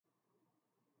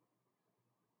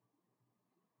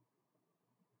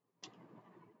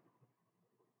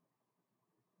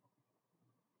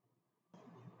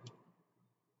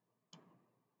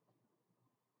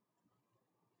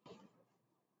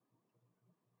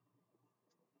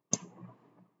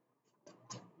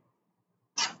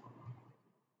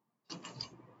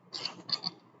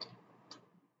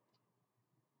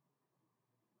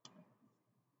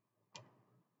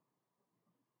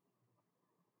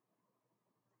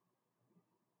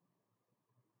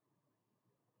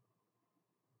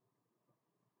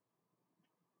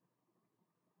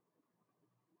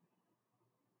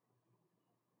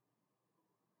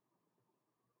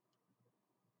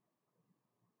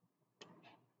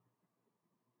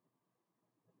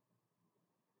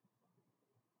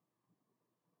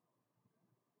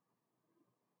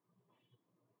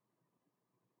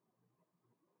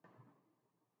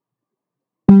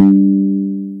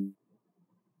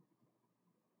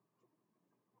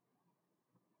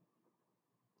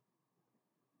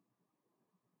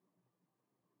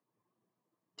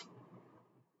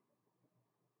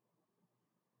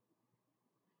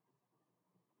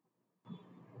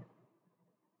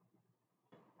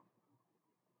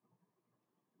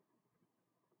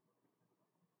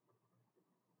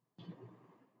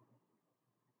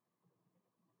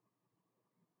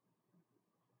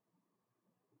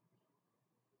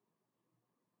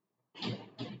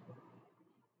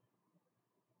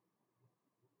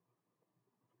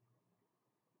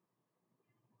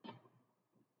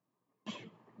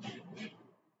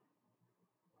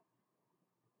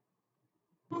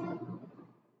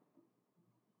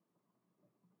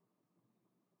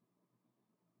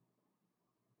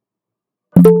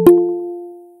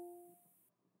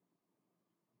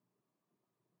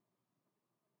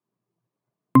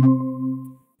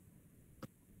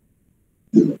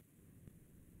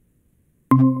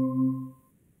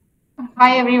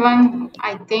Hi everyone.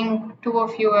 I think two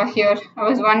of you are here. I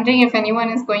was wondering if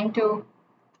anyone is going to.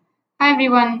 Hi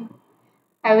everyone.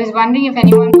 I was wondering if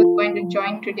anyone was going to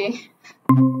join today.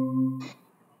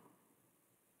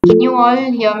 Can you all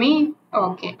hear me?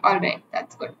 Okay, alright,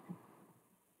 that's good.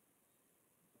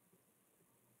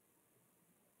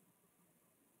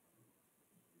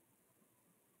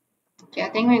 Okay, I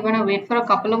think we're gonna wait for a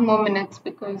couple of more minutes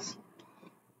because,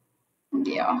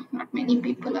 yeah, not many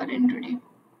people are in today.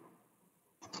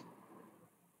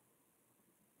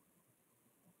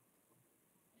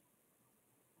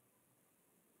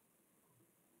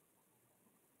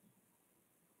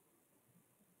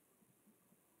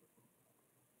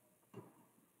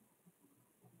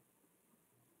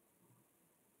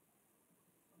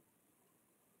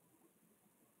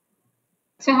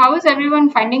 So, how is everyone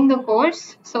finding the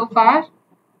course so far?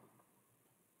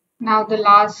 Now, the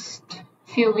last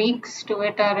few weeks to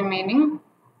it are remaining.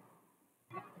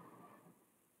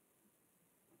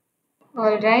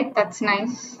 Alright, that's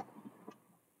nice.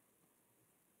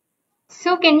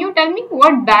 So, can you tell me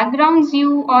what backgrounds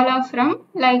you all are from?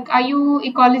 Like, are you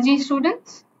ecology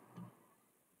students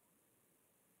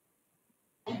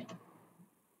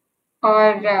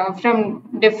or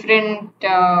from different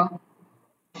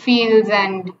fields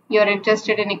and you're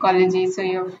interested in ecology, so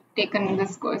you've taken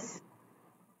this course?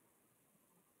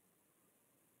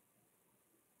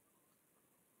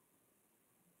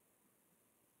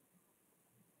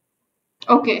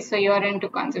 Okay, so you're into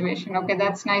conservation. Okay,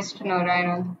 that's nice to know,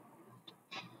 Ryan.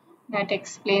 That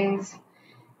explains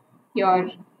your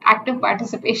active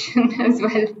participation as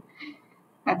well.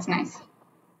 That's nice.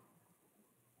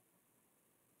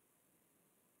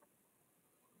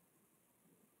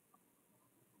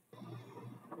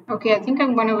 Okay, I think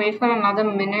I'm going to wait for another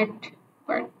minute,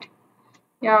 but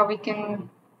yeah, we can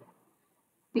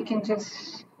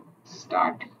just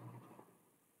start.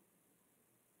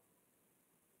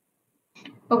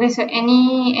 Okay, so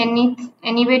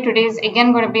anyway, today is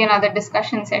again going to be another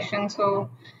discussion session. So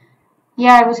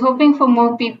yeah, I was hoping for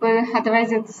more people.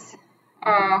 Otherwise,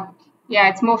 uh yeah,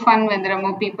 it's more fun when there are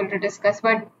more people to discuss.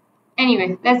 But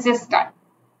anyway, let's just start.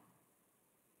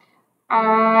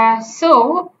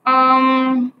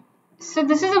 So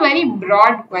this is a very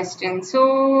broad question.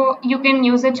 So you can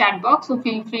use a chat box. So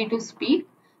feel free to speak.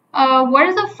 What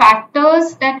are the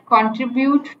factors that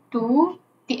contribute to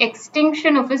the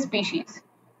extinction of a species?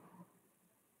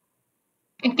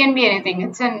 It can be anything.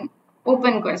 It's an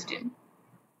open question.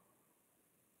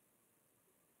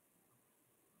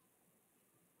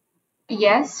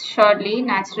 Yes, surely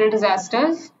natural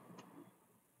disasters.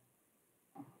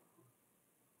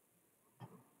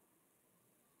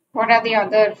 What are the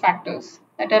other factors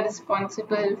that are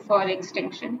responsible for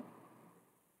extinction?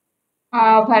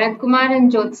 Bharat Kumar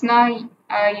and Jyotsna,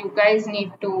 you guys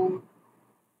need to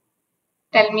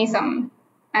tell me some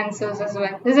answers as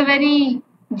well. This is a very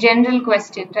general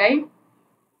question, right?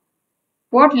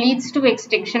 What leads to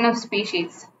extinction of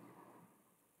species?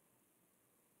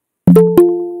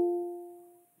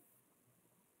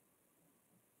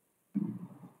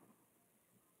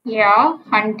 Yeah,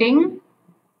 hunting,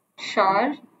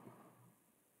 sure.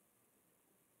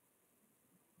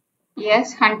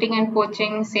 Yes, hunting and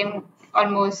poaching, same,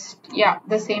 almost, yeah,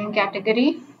 the same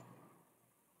category.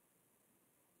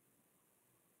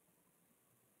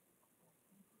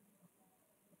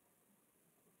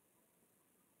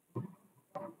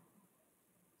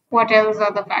 What else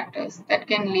are the factors that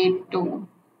can lead to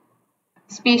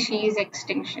species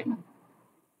extinction?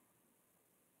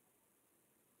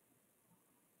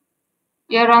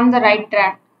 You're on the right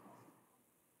track.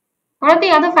 What are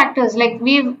the other factors? Like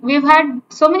we've had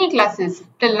so many classes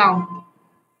till now.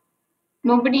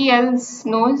 Nobody else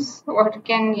knows what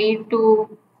can lead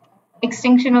to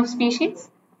extinction of species.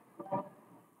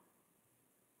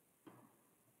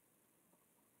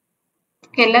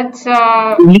 Okay, let's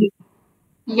yeah,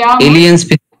 Alien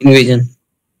species invasion.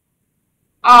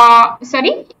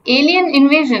 sorry, alien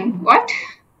invasion. What?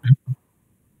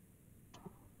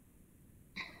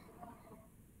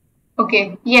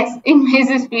 Okay, yes,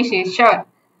 invasive species, sure.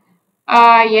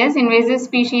 Yes, invasive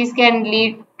species can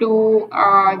lead to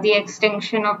the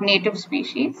extinction of native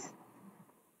species.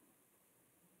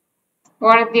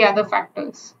 What are the other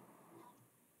factors?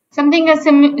 Something as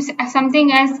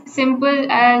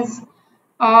simple as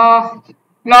uh,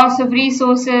 loss of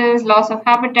resources, loss of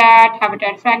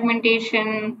habitat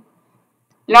fragmentation,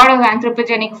 lot of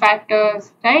anthropogenic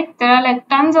factors, right? There are like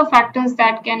tons of factors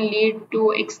that can lead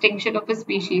to extinction of a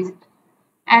species.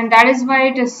 And that is why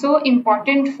it is so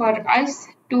important for us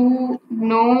to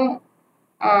know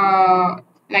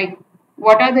like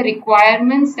what are the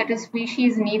requirements that a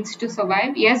species needs to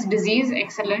survive? Yes, disease,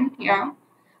 excellent. Yeah,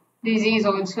 disease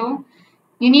also.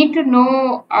 You need to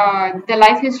know the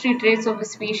life history traits of a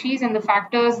species and the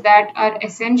factors that are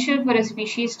essential for a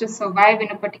species to survive in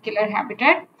a particular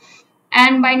habitat.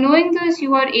 And by knowing this,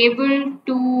 you are able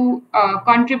to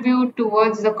contribute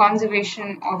towards the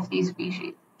conservation of these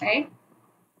species, right?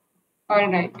 All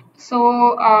right.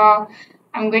 So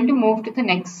I'm going to move to the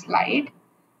next slide.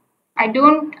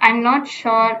 I'm not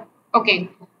sure. Okay.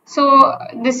 So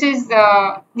these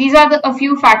are a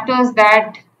few factors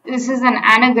this is an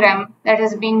anagram that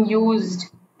has been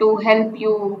used to help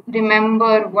you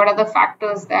remember what are the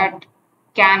factors that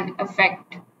can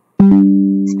affect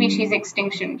species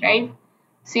extinction, right?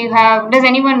 So does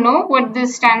anyone know what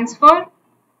this stands for?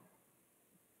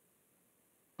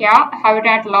 Yeah,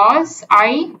 habitat loss.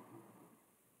 I,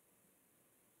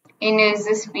 in is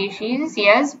the species.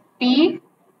 Yes, P,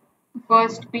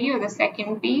 first P or the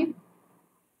second P.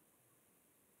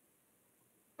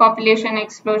 Population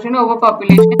explosion,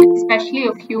 overpopulation, especially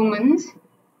of humans.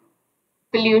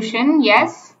 Pollution,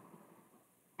 yes.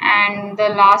 And the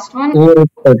last one,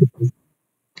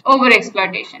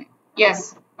 overexploitation.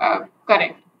 Yes,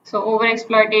 correct. So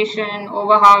overexploitation,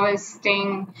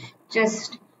 overharvesting,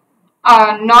 just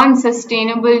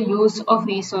non-sustainable use of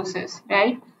resources,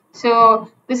 right? So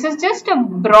this is just a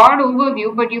broad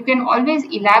overview, but you can always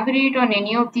elaborate on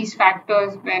any of these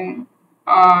factors when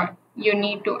you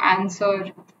need to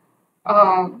answer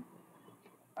uh,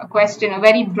 a question, a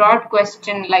very broad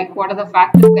question like what are the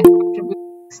factors that contribute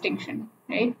to extinction,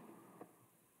 right?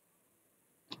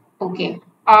 Okay,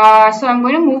 so I'm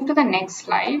going to move to the next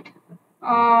slide.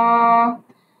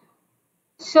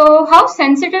 So how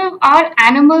sensitive are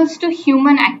animals to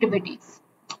human activities?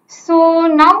 So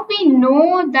now we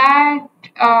know that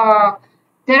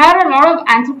there are a lot of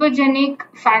anthropogenic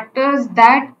factors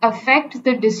that affect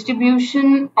the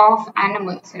distribution of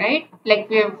animals, right? Like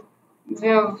we've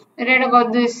read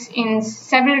about this in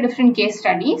several different case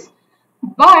studies.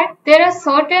 But there are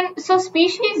so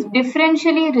species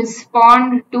differentially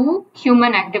respond to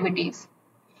human activities.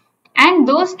 And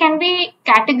those can be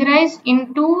categorized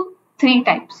into three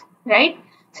types, right?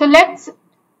 So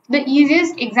the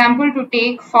easiest example to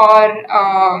take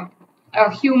for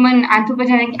human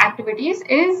anthropogenic activities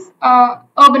is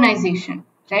urbanization,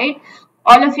 right?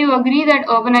 All of you agree that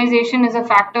urbanization is a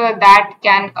factor that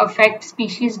can affect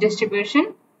species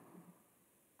distribution?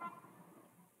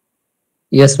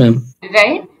 Yes, ma'am.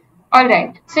 Right? All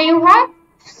right. So you have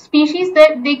species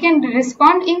that they can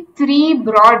respond in three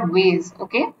broad ways.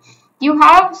 Okay. You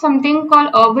have something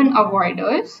called urban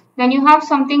avoiders, then you have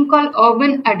something called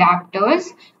urban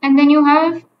adapters, and then you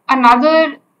have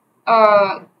another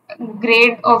uh,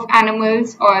 grade of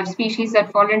animals or species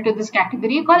that fall into this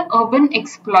category called urban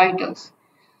exploiters.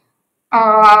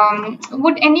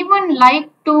 Would anyone like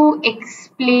to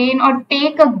explain or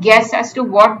take a guess as to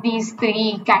what these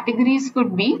three categories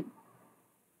could be?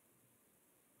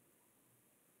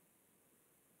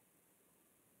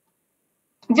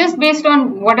 Just based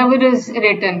on whatever is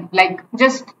written, like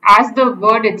just as the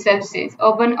word itself says,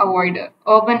 urban avoider,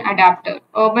 urban adapter,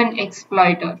 urban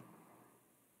exploiter.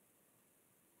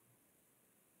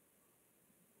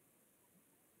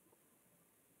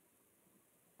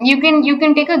 You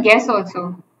can take a guess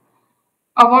also.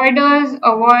 Avoiders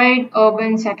avoid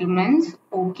urban settlements.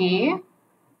 Okay,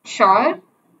 sure.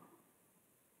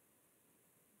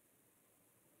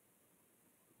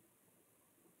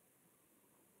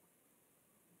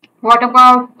 What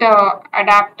about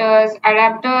adapters?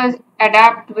 Adapters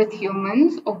adapt with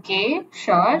humans. Okay,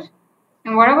 sure.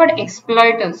 And what about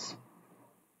exploiters?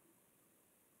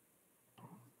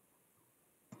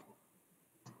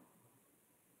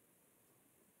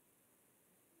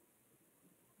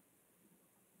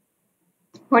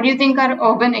 What do you think are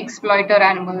urban exploiter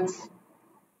animals?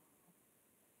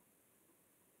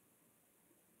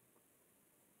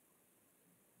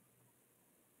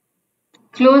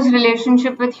 Close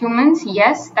relationship with humans?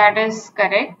 Yes, that is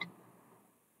correct.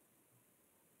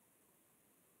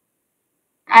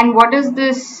 And what is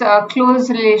this close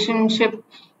relationship?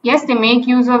 Yes, they make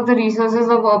use of the resources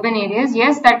of urban areas.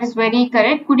 Yes, that is very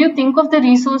correct. Could you think of the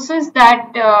resources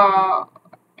that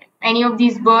any of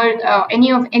these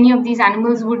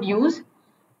animals would use?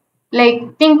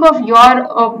 Like think of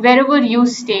your wherever you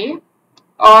stay,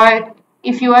 or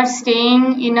if you are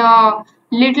staying in a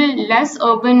little less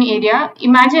urban area,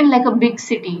 imagine like a big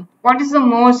city. What is the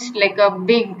most like a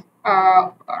big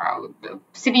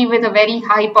city with a very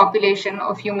high population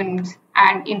of humans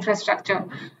and infrastructure?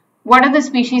 What are the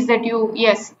species that you,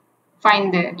 yes,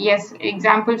 find there? Yes,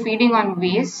 example, feeding on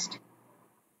waste.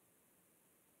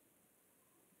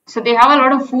 So they have a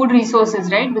lot of food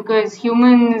resources, right? Because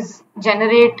humans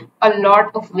generate a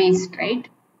lot of waste, right?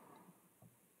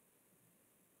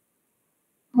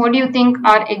 What do you think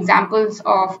are examples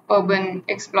of urban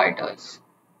exploiters?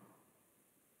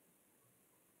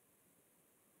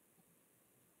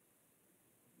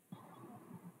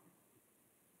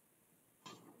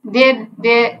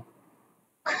 They're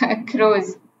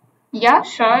crows. Yeah,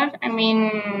 sure. I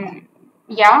mean,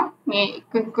 yeah,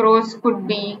 crows could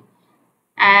be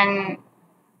an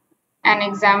an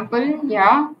example.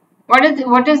 Yeah.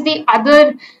 What is the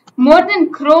other, more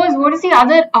than crows? What is the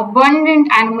other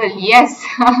abundant animal? Yes,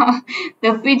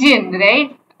 the pigeon,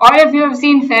 right? All of you have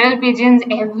seen feral pigeons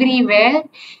everywhere,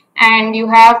 and you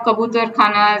have kabutar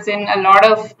khanas in a lot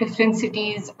of different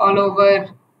cities all over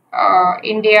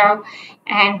India,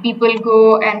 and people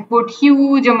go and put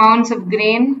huge amounts of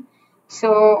grain. So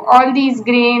all these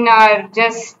grain are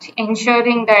just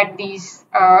ensuring that these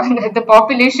that the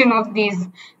population of these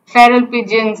feral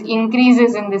pigeons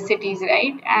increases in the cities,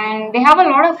 right? And they have a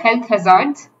lot of health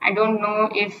hazards. I don't know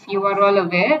if you are all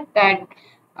aware that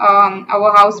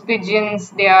our house pigeons,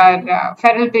 they are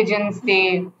feral pigeons,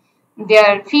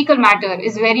 their fecal matter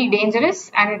is very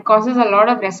dangerous and it causes a lot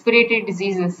of respiratory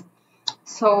diseases.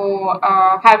 So,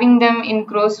 having them in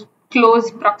close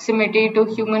proximity to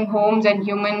human homes and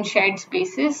human shared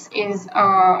spaces is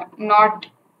not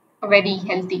very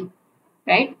healthy,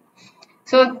 right?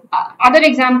 So, other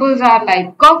examples are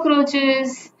like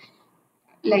cockroaches,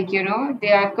 like,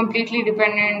 they are completely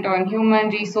dependent on human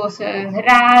resources.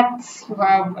 Rats, you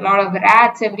have a lot of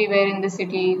rats everywhere in the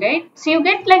city, right? So, you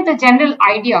get like the general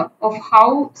idea of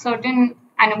how certain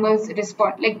animals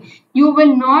respond. Like, you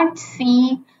will not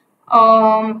see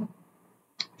um,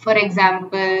 for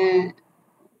example,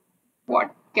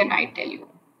 what can I tell you?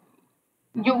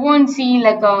 You won't see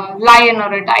like a lion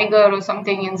or a tiger or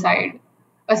something inside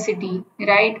a city,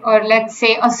 right? Or let's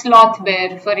say a sloth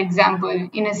bear, for example,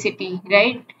 in a city,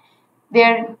 right?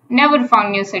 They're never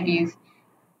found near cities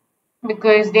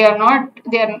because they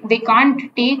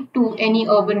can't take to any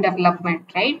urban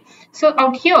development, right? So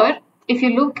out here, if you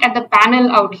look at the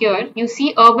panel out here, you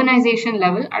see urbanization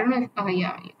level. I don't know if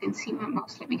yeah, you can see my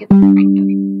mouse. Let me get the pointer.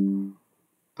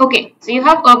 Okay, so you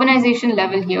have urbanization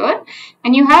level here,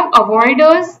 and you have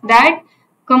avoiders that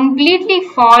completely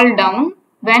fall down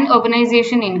when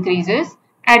urbanization increases.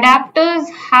 Adapters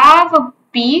have a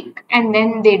peak and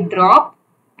then they drop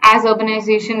as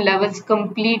urbanization levels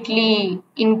completely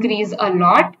increase a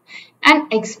lot.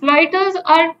 And exploiters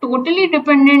are totally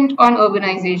dependent on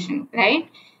urbanization, right?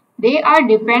 They are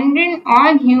dependent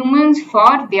on humans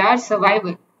for their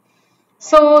survival.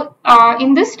 So,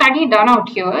 in this study done out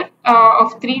here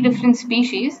of three different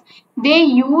species, they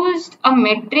used a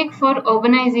metric for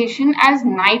urbanization as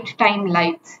nighttime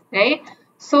lights, right?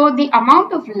 So, the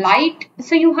amount of light,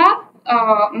 so you have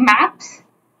maps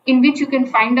in which you can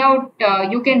find out,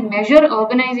 you can measure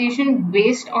urbanization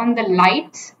based on the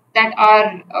lights that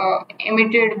are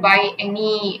emitted by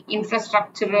any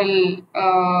infrastructural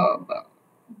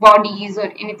bodies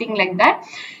or anything like that.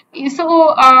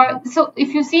 So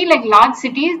if you see like large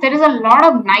cities, there is a lot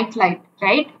of night light,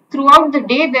 right? Throughout the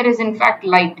day, there is in fact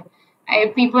light.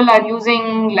 People are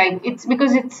using, like, it's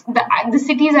because it's the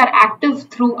cities are active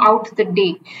throughout the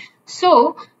day.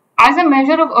 So as a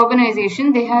measure of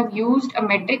urbanization, they have used a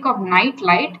metric of night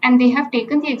light, and they have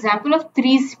taken the example of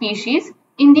three species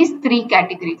in these three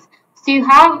categories. So you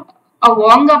have a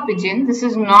Wonga pigeon. This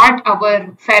is not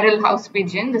our feral house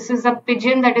pigeon. This is a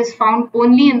pigeon that is found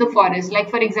only in the forest.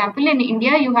 Like for example, in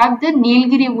India, you have the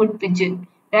Nilgiri wood pigeon,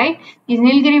 right? These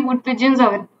Nilgiri wood pigeons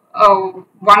are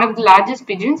one of the largest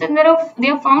pigeons, and they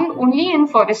are found only in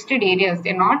forested areas.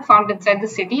 They're not found inside the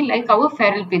city like our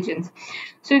feral pigeons.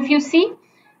 So if you see,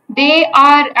 they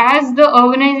are, as the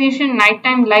urbanization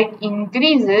nighttime light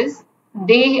increases,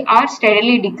 they are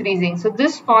steadily decreasing. So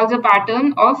this follows a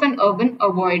pattern of an urban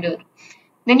avoider.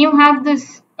 Then you have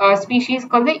this species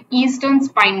called the eastern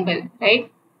spinebill,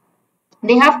 right?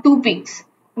 They have two peaks.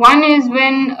 One is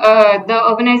when the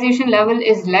urbanization level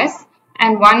is less,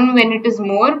 and one when it is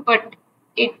more, but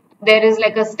there is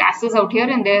like a stasis out here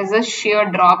and there is a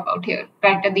sheer drop out here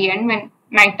right at the end when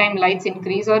nighttime lights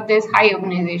increase or there's high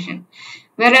urbanization.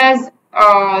 Whereas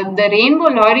the rainbow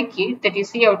lorikeet that you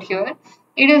see out here,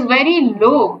 it is very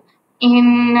low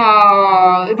in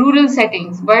rural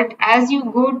settings, but as you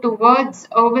go towards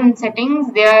urban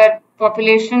settings, their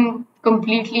population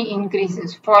completely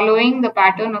increases, following the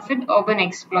pattern of an urban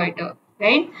exploiter,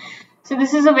 right? So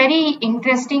this is a very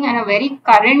interesting and a very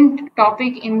current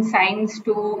topic in science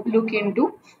to look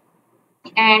into.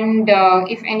 And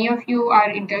if any of you are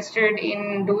interested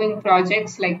in doing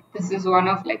projects, like this is one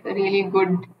of like a really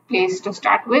good place to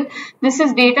start with. This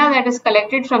is data that is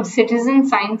collected from citizen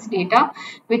science data,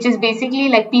 which is basically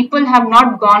like people have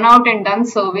not gone out and done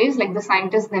surveys like the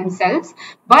scientists themselves,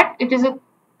 but it is a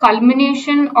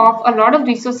culmination of a lot of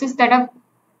resources that have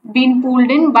been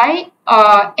pulled in by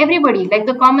everybody, like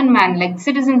the common man, like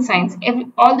citizen science.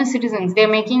 All the citizens, they're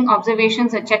making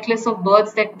observations, a checklist of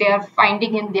birds that they are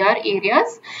finding in their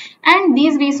areas, and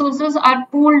these resources are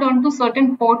pooled onto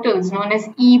certain portals known as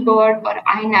eBird or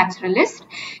iNaturalist.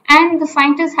 And the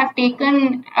scientists have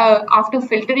taken, after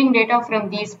filtering data from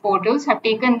these portals, have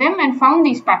taken them and found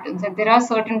these patterns. And there are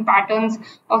certain patterns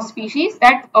of species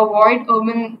that avoid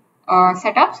urban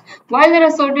setups, while there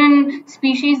are certain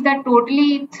species that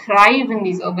totally thrive in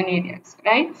these urban areas,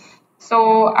 right?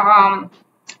 So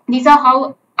these are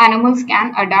how animals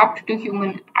can adapt to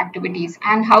human activities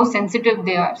and how sensitive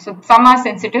they are. So some are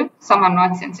sensitive, some are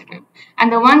not sensitive, and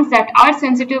the ones that are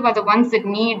sensitive are the ones that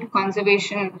need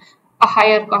conservation, a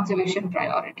higher conservation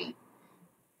priority.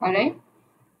 All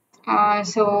right.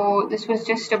 So this was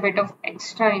just a bit of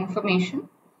extra information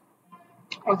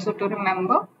also to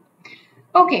remember.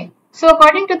 Okay, so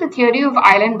according to the theory of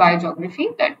island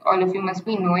biogeography that all of you must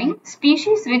be knowing,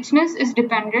 species richness is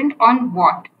dependent on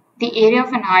what? The area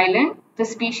of an island, the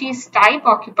species type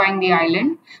occupying the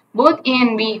island, both A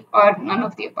and B, or none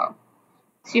of the above.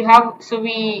 So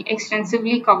we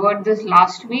extensively covered this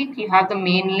last week. You have the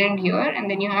mainland here and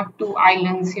then you have two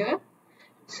islands here.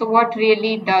 So what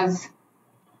really does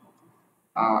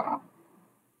uh,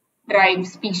 drive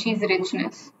species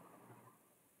richness?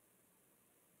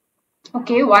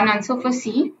 Okay, one answer for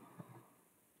C.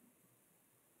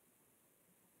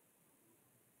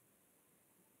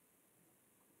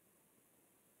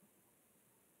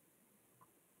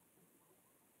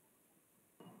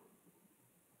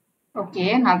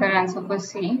 Okay, another answer for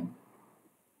C.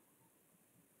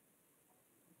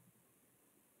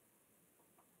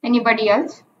 Anybody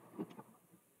else?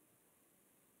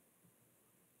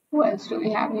 Who else do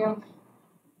we have here?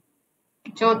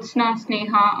 Jyotsna,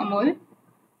 Sneha, Amol.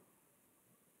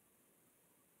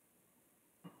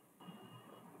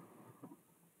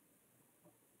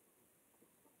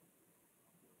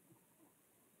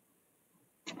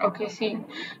 Okay, see.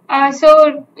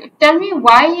 So tell me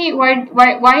why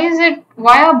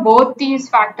are both these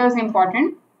factors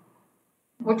important?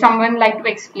 Would someone like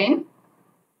to explain?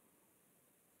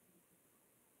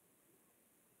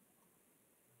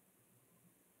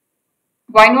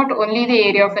 Why not only the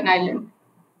area of an island?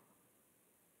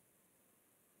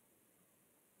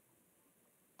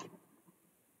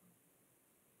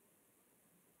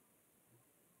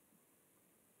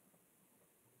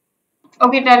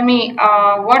 Okay, tell me,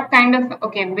 what kind of,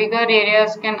 okay, bigger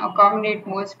areas can accommodate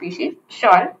more species?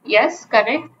 Sure, yes,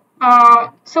 correct.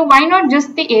 So why not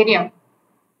just the area?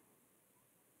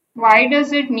 Why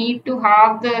does it need to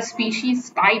have the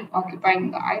species type occupying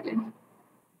the island?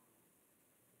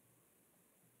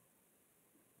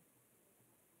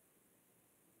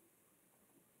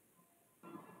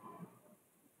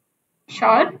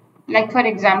 Sure, like for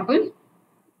example,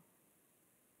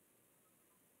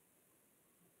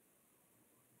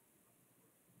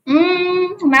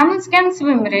 mammals can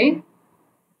swim, right?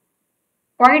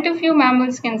 Quite a few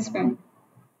mammals can swim.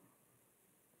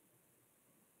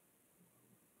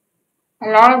 A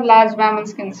lot of large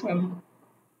mammals can swim.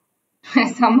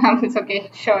 Some mammals, okay,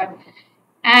 sure.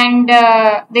 And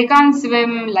they can't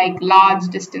swim like large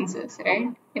distances, right?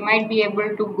 They might be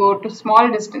able to go to small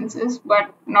distances,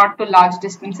 but not to large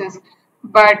distances.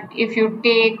 But if you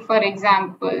take, for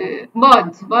example,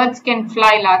 birds can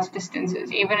fly large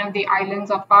distances. Even if the islands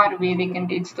are far away, they can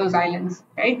reach those islands,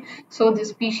 right? So the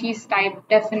species type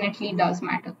definitely does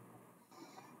matter.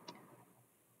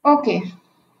 Okay,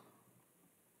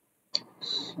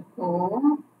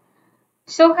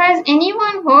 so has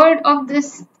anyone heard of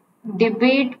this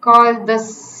debate called the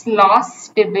SLOSS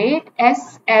debate?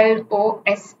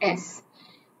 SLOSS.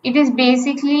 It is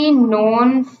basically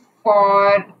known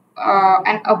for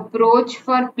an approach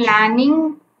for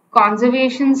planning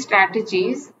conservation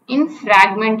strategies in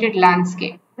fragmented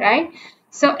landscape, right?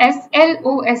 So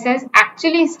SLOSS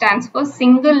actually stands for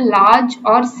single large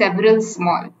or several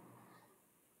small.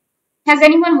 Has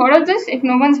anyone heard of this? If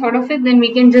no one's heard of it, then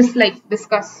we can just like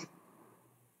discuss.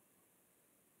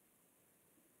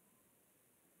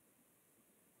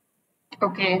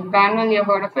 Okay, Daniel, you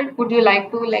heard of it. Would you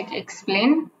like to like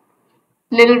explain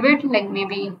little bit, like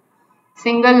maybe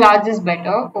single large is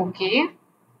better? Okay,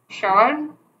 sure.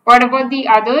 What about the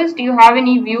others? Do you have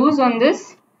any views on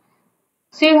this?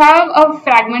 So you have a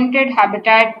fragmented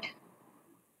habitat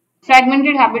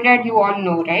Fragmented habitat, you all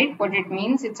know, right? What it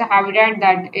means. It's a habitat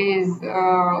that is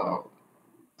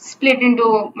split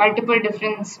into multiple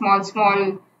different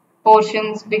small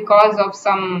portions because of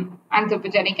some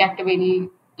anthropogenic activity.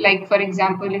 Like for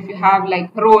example, if you have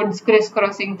like roads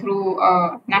crisscrossing through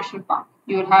a national park,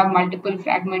 you will have multiple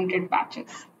fragmented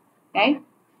patches, right?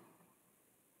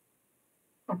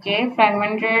 Okay,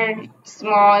 fragmented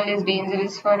small is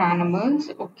dangerous for animals.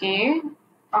 Okay.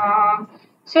 Uh,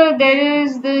 so there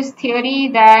is this theory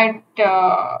that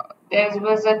there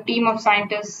was a team of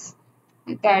scientists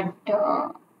that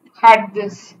had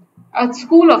this a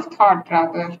school of thought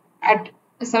rather at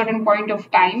a certain point of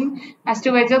time as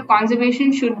to whether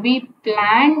conservation should be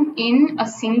planned in a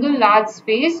single large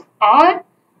space or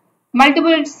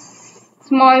multiple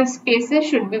small spaces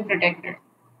should be protected,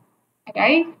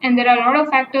 right? And there are a lot of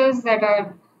factors that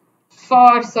are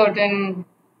for certain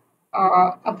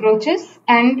approaches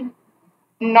and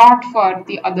not for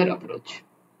the other approach,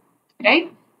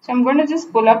 right? So I'm going to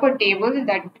just pull up a table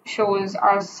that shows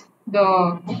us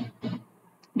the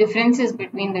differences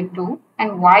between the two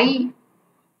and why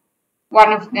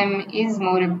one of them is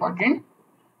more important.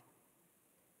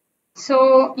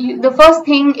 So the first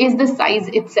thing is the size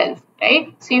itself,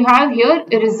 right? So you have here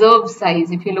a reserve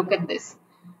size if you look at this.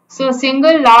 So a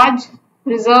single large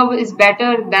reserve is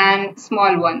better than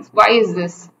small ones. Why is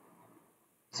this?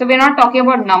 So we're not talking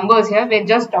about numbers here, we're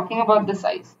just talking about the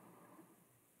size.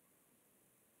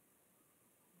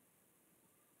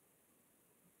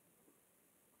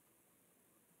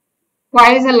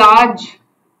 Why is a large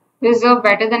reserve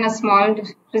better than a small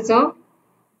reserve?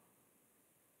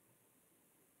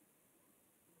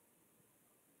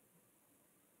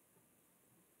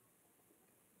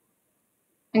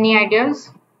 Any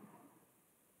ideas?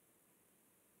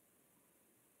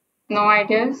 No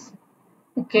ideas?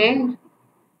 Okay.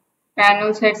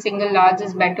 Randall said single large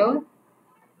is better.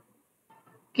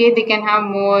 Okay, they can have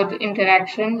more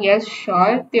interaction. Yes,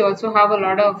 sure. They also have a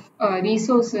lot of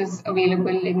resources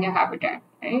available in their habitat,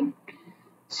 right?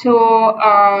 So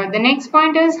the next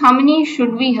point is how many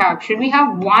should we have? Should we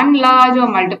have one large or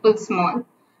multiple small?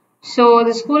 So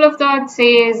the school of thought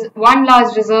says one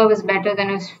large reserve is better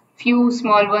than a few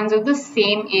small ones of the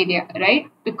same area,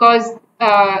 right? Because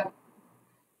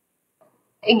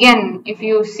again, if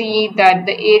you see that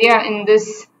the area in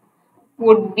this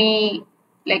would be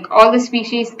like all the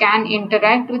species can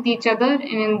interact with each other, and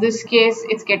in this case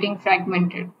it's getting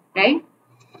fragmented, right?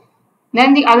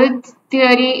 Then the other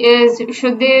theory is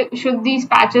should these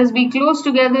patches be close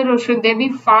together or should they be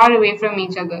far away from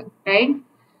each other, right?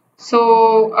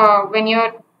 So when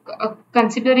you're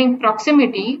considering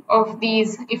proximity of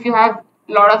these, if you have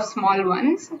a lot of small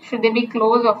ones, should they be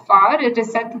close or far? It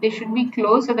is said that they should be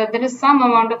close so that there is some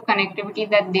amount of connectivity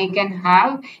that they can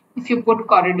have if you put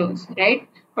corridors, right?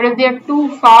 But if they are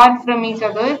too far from each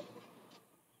other,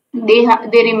 they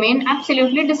remain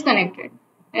absolutely disconnected,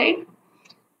 right?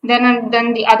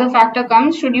 Then the other factor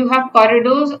comes, should you have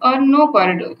corridors or no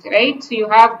corridors, right? So you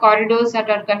have corridors that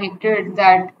are connected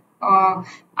that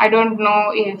I don't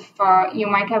know if you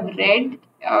might have read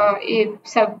if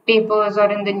some papers or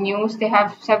in the news, they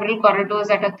have several corridors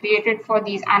that are created for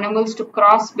these animals to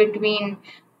cross between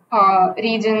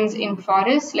regions in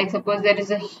forests. Like suppose there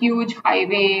is a huge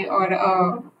highway or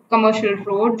a commercial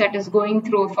road that is going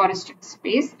through a forested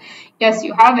space. Yes,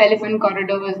 you have elephant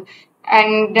corridors,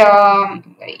 and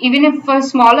even if for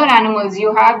smaller animals,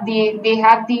 you have they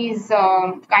have these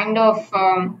kind of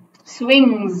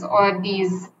swings or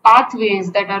these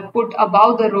pathways that are put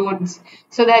above the roads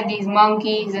so that these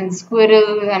monkeys and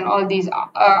squirrels and all these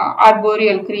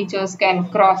arboreal creatures can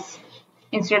cross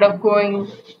instead of going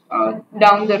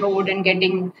down the road and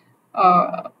getting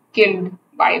killed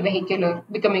by vehicular,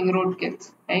 becoming road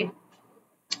kills, right?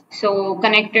 So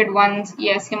connected ones,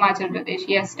 yes, Himachal Pradesh,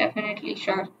 yes, definitely,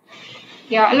 sure.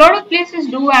 Yeah, a lot of places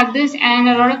do have this, and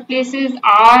a lot of places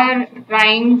are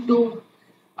trying to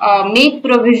make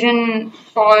provision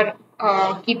for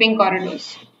keeping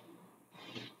corridors.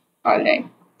 All right.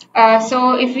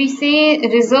 So if we say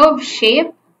reserve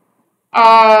shape,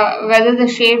 whether the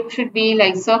shape should be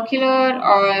like circular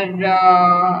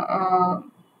or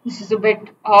this is a bit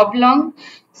oblong.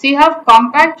 So you have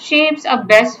compact shapes are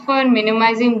best for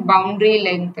minimizing boundary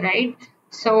length, right?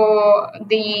 So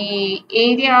the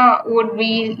area would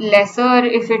be lesser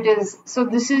if it is, so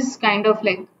this is kind of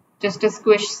like just a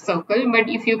squish circle, but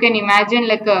if you can imagine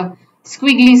like a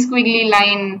squiggly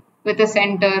line with a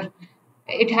center,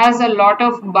 it has a lot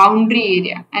of boundary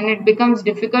area and it becomes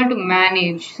difficult to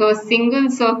manage. So a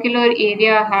single circular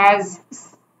area has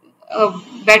a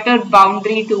better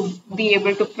boundary to be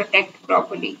able to protect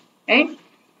properly, right?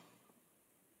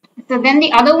 So then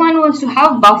the other one was to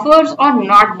have buffers or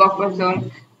not buffer zone.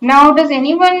 Now, does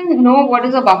anyone know what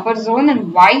is a buffer zone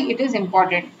and why it is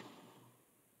important?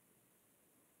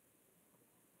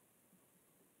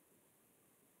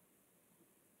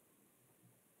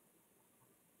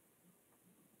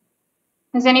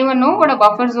 Does anyone know what a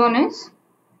buffer zone is?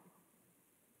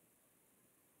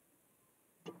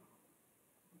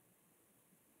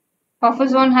 Buffer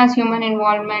zone has human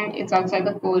involvement. It's outside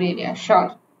the core area.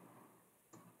 Sure.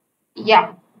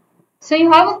 Yeah. So you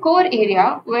have a core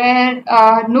area where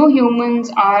no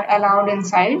humans are allowed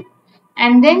inside.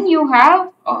 And then you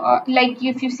have, like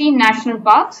if you see national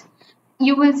parks,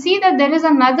 you will see that there is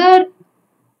another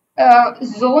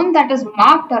zone that is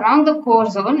marked around the core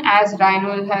zone, as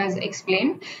Ryanul has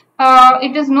explained.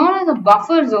 It is known as a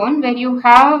buffer zone where you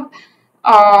have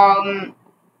um,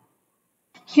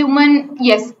 human,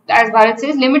 yes, as Bharat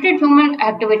says, limited human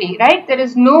activity, right? There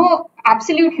is no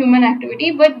absolute human activity,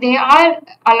 but they are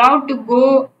allowed to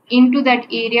go into that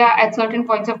area at certain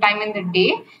points of time in the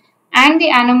day. And the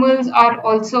animals are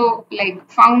also like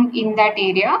found in that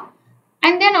area.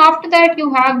 And then after that,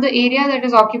 you have the area that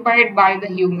is occupied by the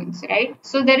humans, right?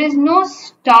 So there is no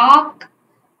stark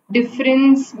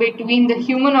difference between the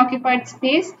human occupied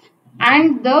space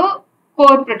and the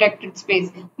core protected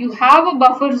space. You have a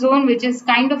buffer zone which is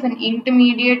kind of an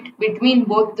intermediate between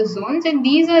both the zones, and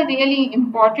these are really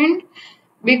important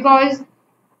because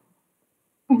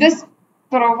this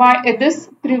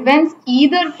prevents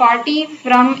either party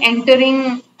from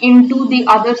entering into the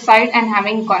other side and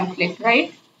having conflict,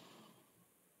 right?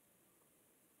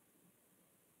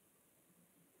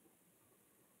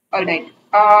 All right.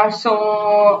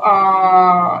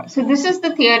 So this is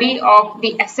the theory of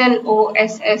the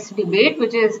SLOSS debate,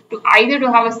 which is to either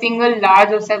to have a single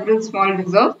large or several small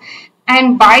reserves.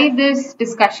 And by this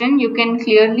discussion, you can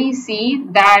clearly see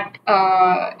that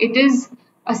it is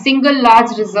a single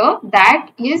large reserve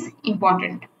that is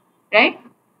important, right?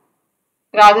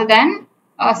 Rather than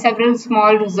several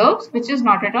small reserves, which is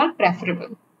not at all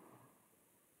preferable.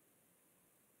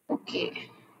 Okay.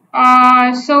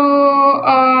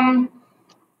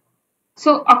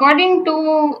 So according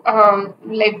to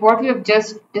like what we have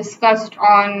just discussed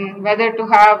on whether to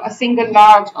have a single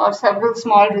large or several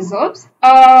small reserves,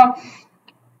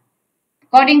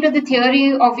 according to the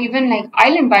theory of even like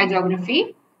island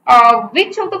biogeography,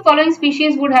 which of the following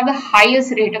species would have the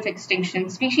highest rate of extinction?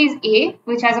 Species A,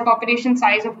 which has a population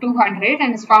size of 200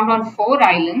 and is found on 4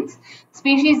 islands.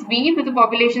 Species B, with a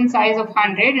population size of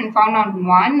 100 and found on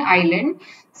 1 island.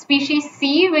 Species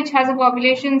C, which has a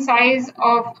population size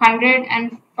of 100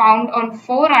 and found on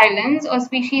 4 islands. Or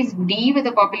species D, with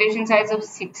a population size of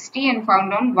 60 and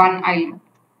found on 1 island.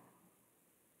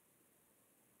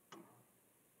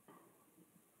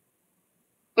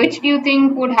 Which do you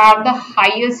think would have the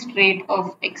highest rate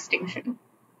of extinction?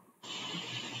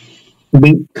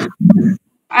 B.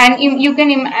 And you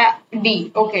can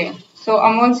D. Okay. So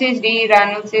Amol says D,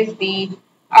 Ranul says D.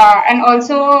 And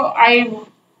also I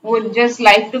would just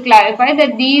like to clarify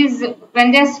that these,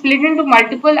 when they are split into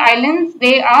multiple islands,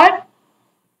 they are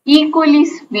equally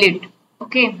split.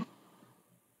 Okay.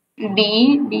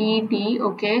 D, D, D.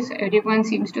 Okay. So everyone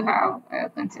seems to have a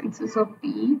consensus of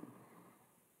D.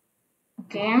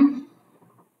 Okay.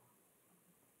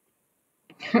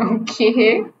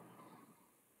 Okay.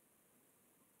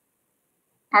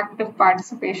 Active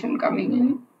participation coming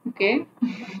in. Okay.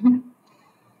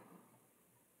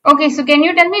 Okay, so can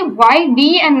you tell me why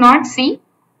D and not C?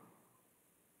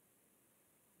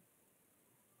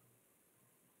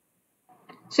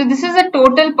 So this is a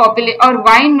total population, or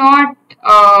why not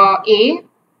A?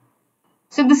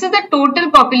 So this is the total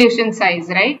population size,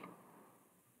 right?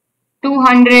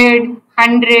 200,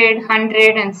 100,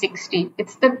 160.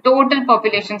 It's the total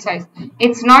population size.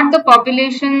 It's not the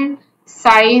population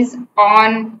size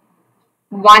on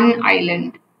one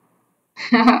island.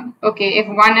 Okay, if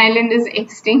one island is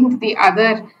extinct, the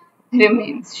other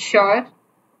remains. Sure.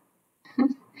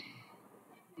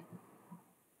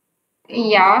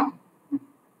 Yeah.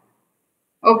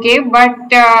 Okay,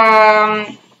 but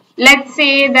let's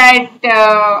say that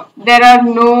there are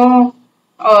no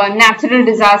natural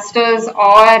disasters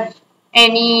or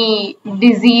any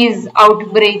disease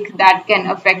outbreak that can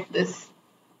affect this.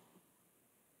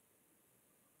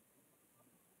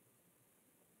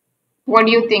 What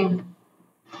do you think?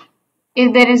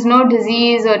 If there is no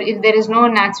disease or if there is no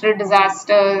natural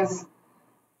disasters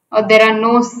or there are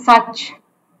no such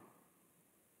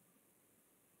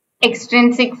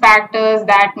extrinsic factors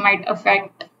that might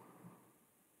affect,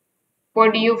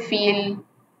 what do you feel?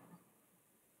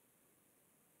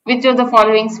 Which of the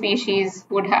following species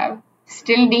would have?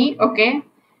 Still D, okay.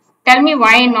 Tell me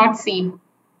why not C.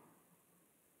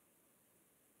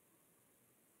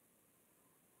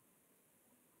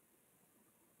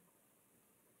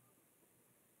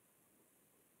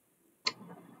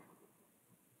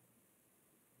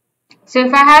 So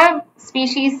if I have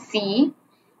species C,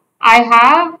 I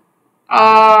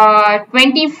have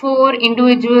 24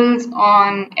 individuals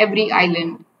on every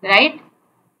island, right?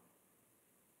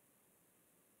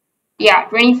 Yeah,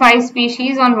 25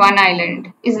 species on one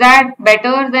island. Is that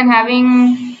better than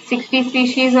having 60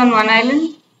 species on one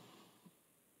island?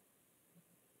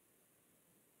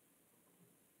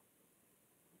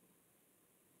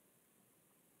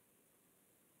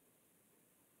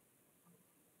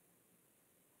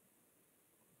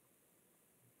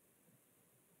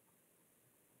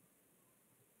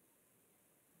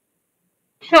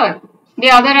 Sure. The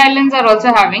other islands are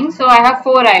also having. So I have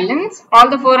 4 islands. All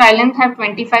the 4 islands have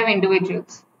 25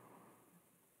 individuals.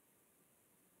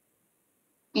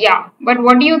 Yeah, but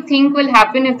what do you think will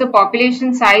happen if the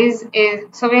population size is,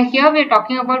 so we're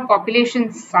talking about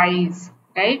population size,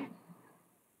 right?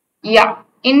 Yeah,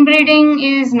 inbreeding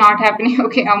is not happening.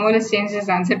 Okay, Amol has changed his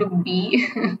answer to B.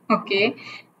 Okay.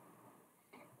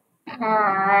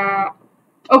 Uh,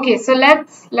 okay, so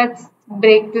let's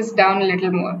break this down a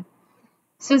little more.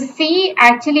 So C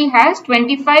actually has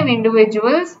 25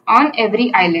 individuals on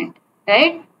every island,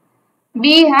 right?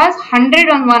 B has 100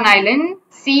 on one island,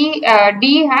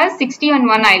 D has 60 on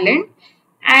one island,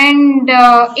 and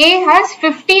A has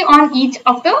 50 on each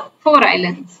of the 4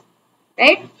 islands,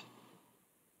 right?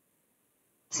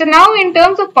 So now in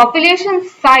terms of population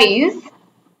size,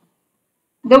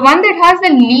 the one that has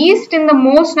the least in the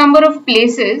most number of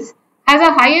places has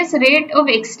a highest rate of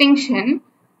extinction.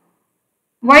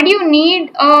 Why do you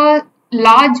need a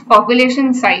large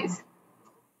population size,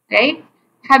 right?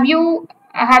 Have you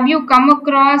come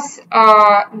across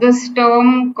this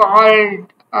term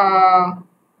called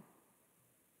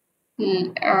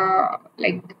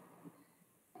like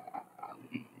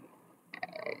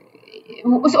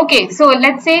okay, so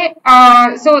let's say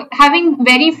so having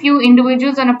very few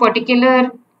individuals on a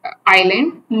particular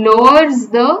island lowers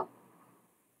the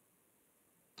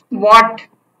what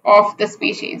of the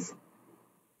species.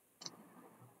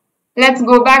 Let's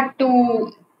go back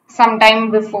to some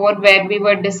time before where we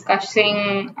were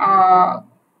discussing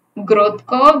growth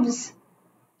curves.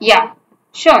 Yeah,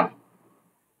 sure.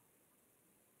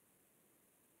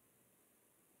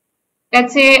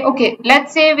 Let's say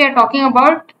we are talking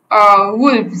about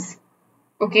wolves,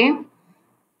 okay,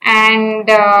 and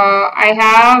I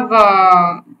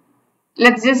have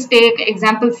let's just take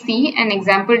example C and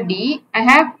example D. I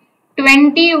have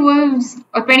 20 wolves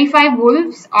or 25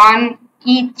 wolves on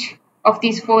each of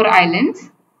these 4 islands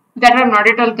that are not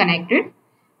at all connected,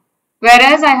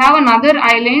 whereas I have another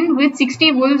island with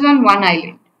 60 wolves on one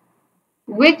island.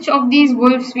 Which of these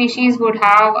wolf species would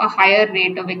have a higher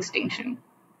rate of extinction?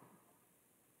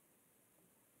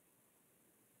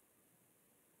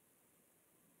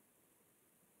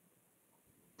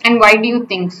 And why do you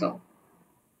think so?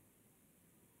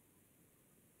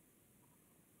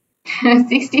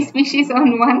 60 species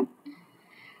on one?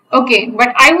 Okay,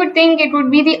 but I would think it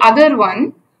would be the other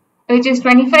one, which is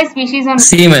 25 species on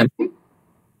C, ma'am.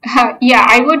 yeah,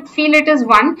 I would feel it is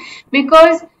one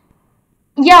because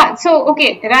yeah, so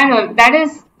okay, Randall, that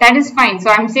is fine. So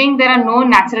I'm saying there are no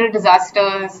natural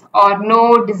disasters or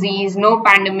no disease, no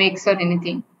pandemics or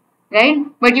anything, right?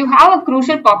 But you have a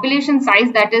crucial population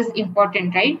size that is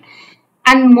important, right?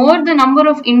 And more the number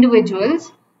of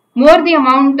individuals, more the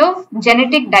amount of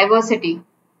genetic diversity,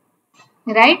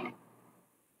 right?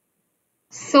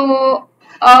 So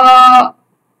uh,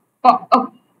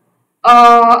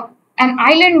 an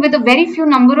island with a very few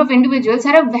number of individuals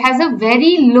has a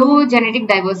very low genetic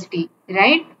diversity,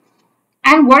 right?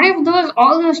 And what if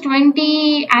all those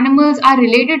 20 animals are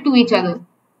related to each other?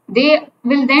 They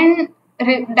will then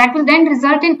that will then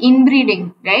result in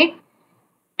inbreeding, right?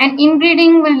 And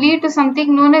inbreeding will lead to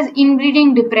something known as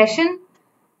inbreeding depression,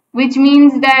 which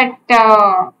means that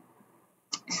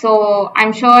so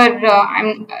I'm sure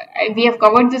we have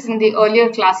covered this in the earlier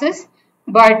classes,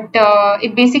 but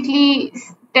it basically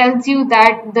tells you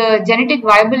that the genetic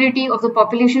viability of the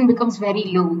population becomes very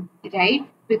low, right?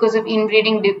 Because of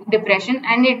inbreeding depression,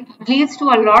 and it leads to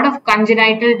a lot of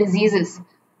congenital diseases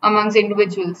amongst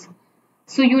individuals.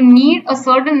 So you need a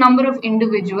certain number of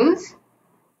individuals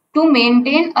to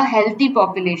maintain a healthy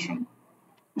population.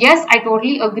 Yes, I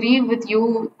totally agree with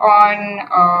you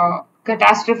on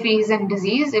catastrophes and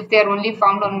disease. If they are only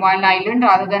found on one island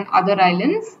rather than other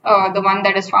islands, the one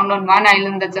that is found on one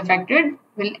island that's affected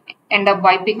will end up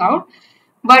wiping out.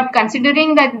 But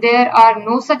considering that there are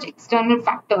no such external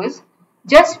factors,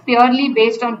 just purely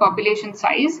based on population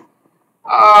size,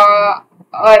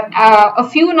 a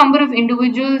few number of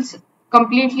individuals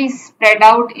completely spread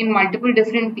out in multiple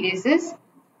different places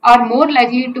are more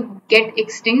likely to get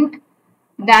extinct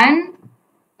than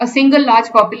a single large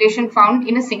population found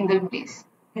in a single place,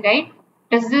 right?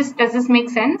 Does this make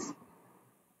sense?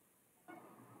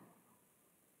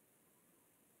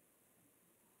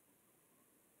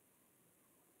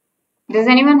 Does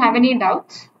anyone have any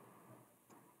doubts?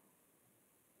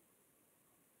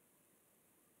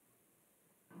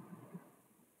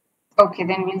 Okay,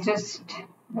 then we'll just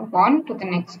move on to the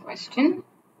next question.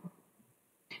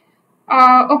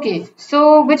 Okay,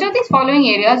 so which of these following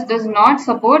areas does not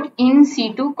support in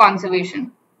situ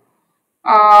conservation?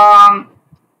 Um,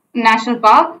 National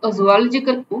park, a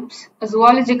zoological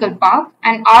park,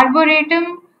 an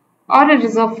arboretum, or a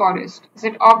reserve forest? Is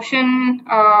it option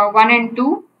 1 and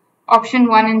 2, option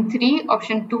 1 and 3,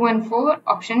 option 2 and 4,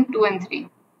 option 2 and 3?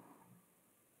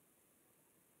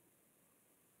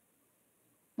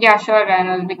 Yeah, sure,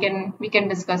 Ranal. We can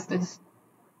discuss this.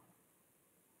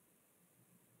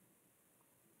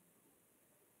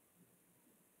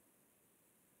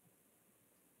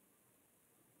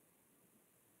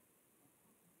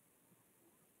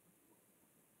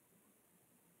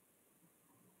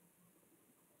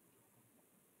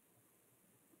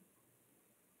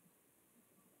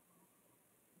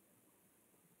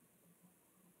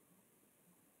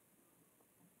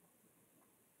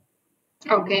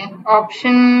 Okay,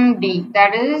 option D.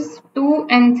 That is 2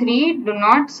 and 3 do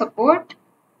not support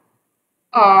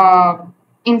uh,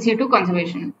 in situ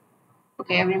conservation.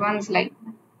 Okay, everyone's like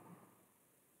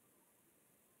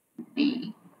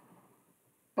D.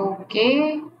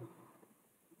 Okay,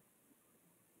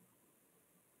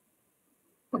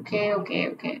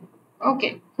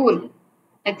 okay, cool.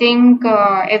 I think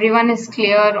everyone is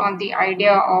clear on the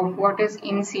idea of what is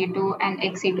in situ and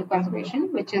ex situ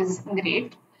conservation, which is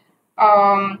great.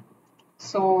 Um,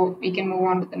 so we can move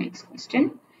on to the next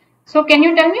question. So can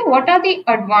you tell me what are the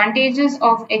advantages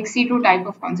of ex situ type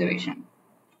of conservation?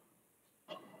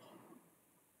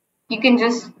 You can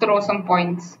just throw some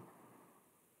points.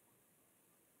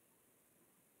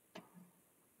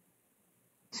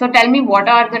 So tell me what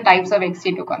are the types of ex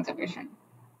situ conservation?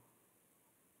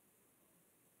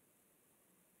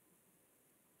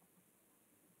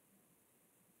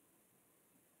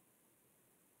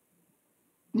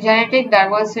 Genetic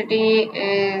diversity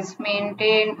is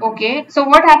maintained. Okay. So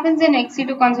what happens in ex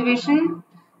situ conservation?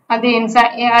 Are they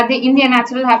inside? Are they in their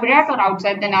natural habitat or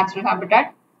outside the natural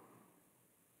habitat?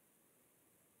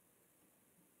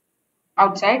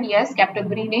 Outside, yes. Captive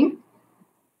breeding.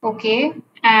 Okay.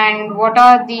 And what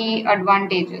are the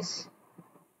advantages?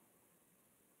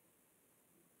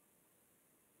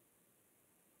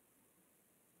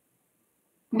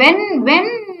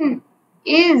 When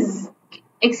is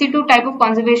ex situ type of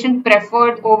conservation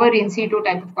preferred over in situ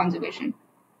type of conservation?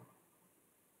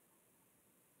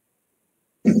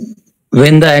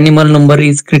 When the animal number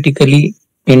is critically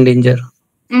in danger.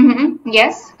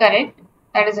 Yes, correct.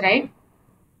 That is right.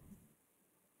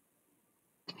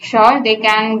 Sure, they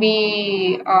can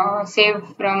be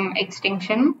saved from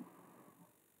extinction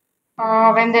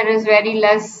when there is very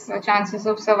less chances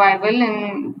of survival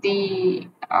in the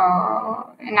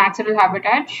natural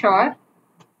habitat. Sure.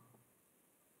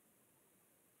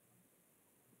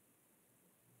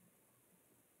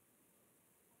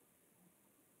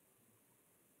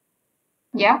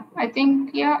 Yeah, I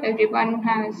think yeah everyone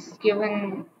has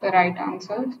given the right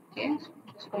answers. Okay, so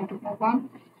I'm just going to move on.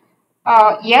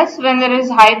 Yes, when there is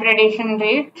high predation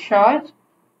rate, sure.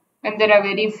 When there are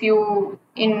very few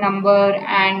in number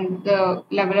and the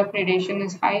level of predation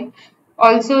is high.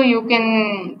 Also, you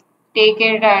can take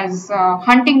it as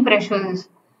hunting pressures,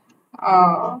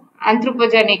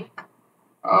 anthropogenic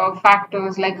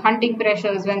factors like hunting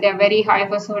pressures when they're very high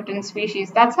for certain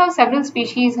species. That's how several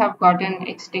species have gotten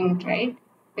extinct, right?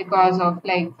 Because of,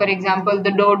 like, for example,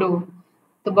 the dodo,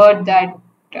 the bird that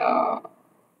uh,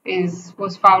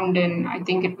 was found in, I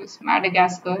think it was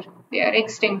Madagascar. They are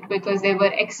extinct because they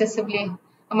were excessively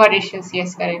Mauritius.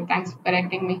 Yes, correct. Thanks for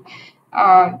correcting me.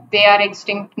 They are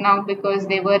extinct now because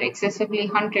they were excessively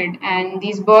hunted, and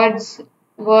these birds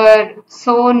were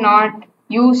so not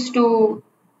used to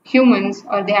humans,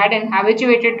 or they hadn't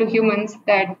habituated to humans,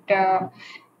 that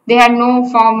they had no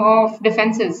form of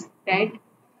defenses, right?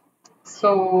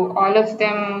 So all of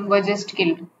them were just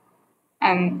killed,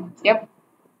 and yep,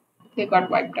 they got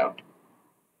wiped out.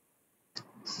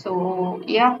 So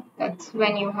yeah, that's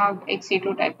when you have ex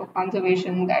situ type of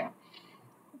conservation that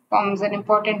forms an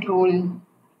important role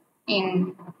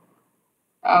in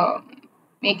uh,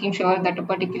 making sure that a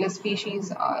particular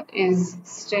species is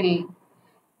still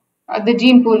the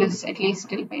gene pool is at least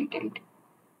still maintained.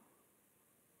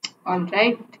 All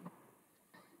right.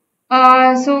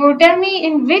 So tell me,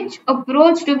 in which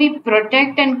approach do we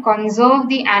protect and conserve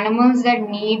the animals that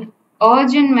need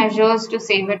urgent measures to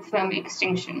save it from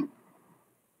extinction?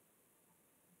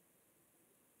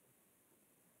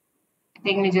 I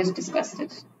think we just discussed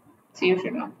this, so you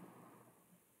should know.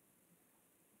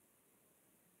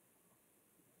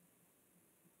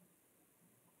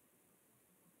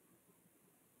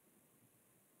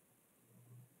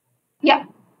 Yeah,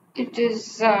 it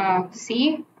is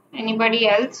C. Anybody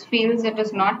else feels it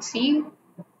is not C?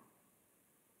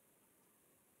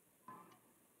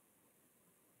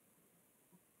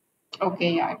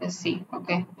 Okay, yeah, it is C.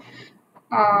 Okay.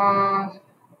 Uh,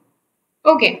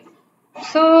 okay.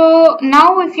 So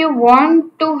now if you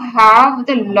want to have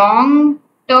the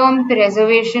long-term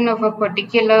preservation of a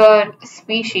particular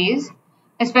species,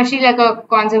 especially like a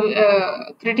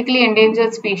critically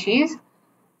endangered species,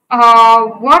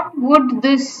 what would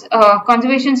this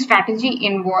conservation strategy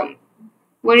involve?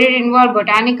 Would it involve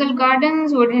botanical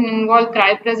gardens? Would it involve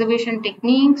cryopreservation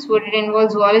techniques? Would it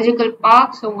involve zoological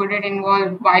parks? Or would it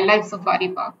involve wildlife safari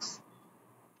parks?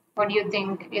 What do you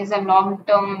think is a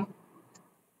long-term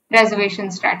preservation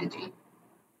strategy?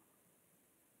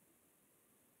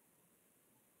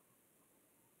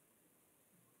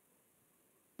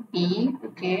 B,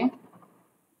 okay.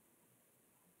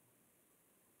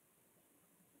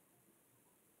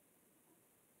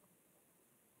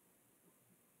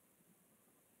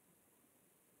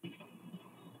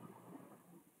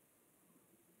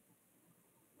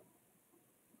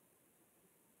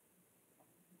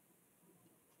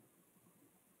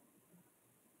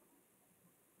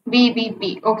 B, B,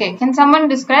 B. Okay. Can someone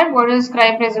describe what is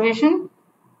cryopreservation?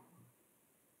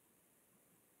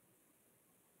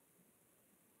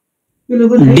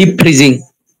 Deep freezing.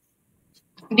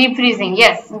 Deep freezing.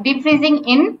 Yes. Deep freezing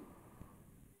in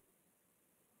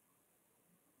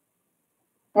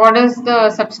what is the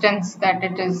substance that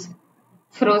it is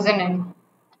frozen in?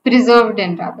 Preserved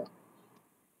in, rather.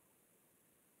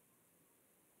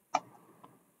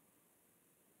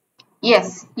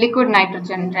 Yes. Liquid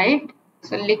nitrogen, right?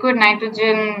 So, liquid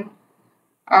nitrogen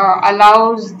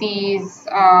allows these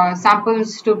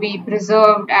samples to be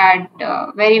preserved at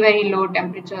very, very low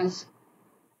temperatures,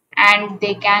 and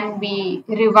they can be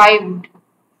revived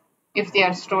if they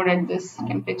are stored at this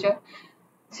temperature.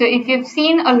 So if you've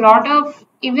seen a lot of,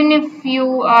 even if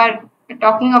you are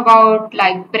talking about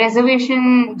like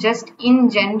preservation just in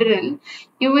general,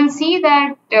 you will see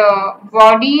that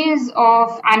bodies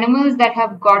of animals that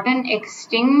have gotten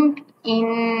extinct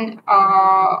in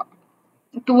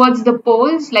towards the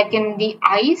poles, like in the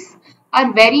ice,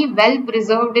 are very well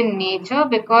preserved in nature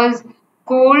because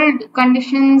cold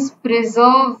conditions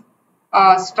preserve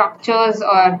structures,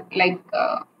 or like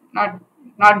not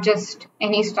not just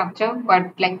any structure,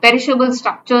 but like perishable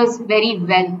structures very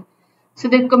well. So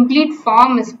the complete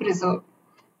form is preserved.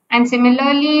 And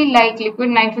similarly, like liquid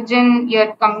nitrogen,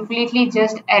 you're completely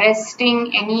just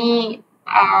arresting any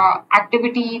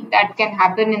activity that can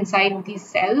happen inside these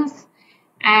cells,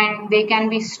 and they can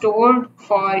be stored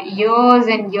for years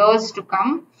and years to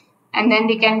come, and then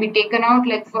they can be taken out.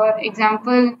 Like, for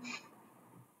example,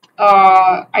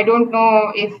 I don't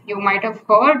know if you might have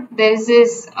heard, there's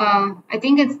this, I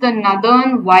think it's the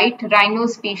northern white rhino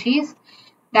species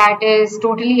that is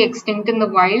totally extinct in the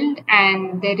wild,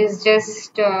 and there is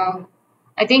just,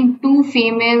 I think, two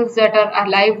females that are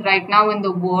alive right now in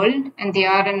the world, and they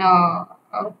are in a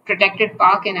protected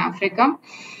park in Africa.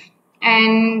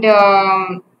 And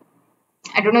I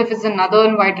don't know if it's the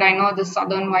northern white rhino or the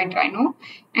southern white rhino.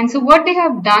 And so what they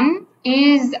have done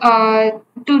is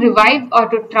to revive or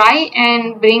to try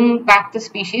and bring back the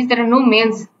species. There are no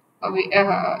males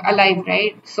alive,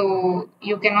 right? So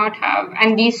you cannot have,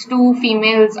 and these two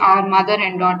females are mother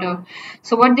and daughter.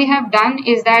 So what they have done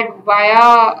is that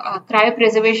via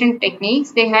cryopreservation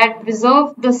techniques, they had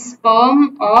preserved the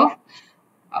sperm of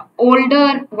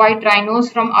older white rhinos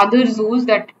from other zoos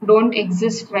that don't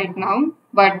exist right now,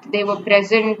 but they were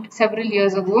present several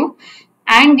years ago,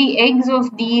 and the eggs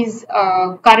of these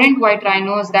current white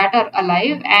rhinos that are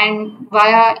alive, and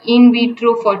via in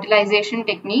vitro fertilization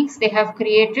techniques, they have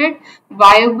created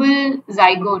viable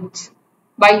zygotes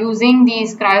by using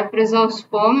these cryopreserved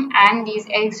sperm and these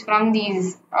eggs from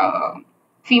these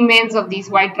females of these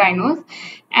white rhinos.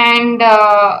 And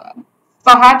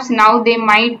perhaps now they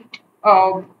might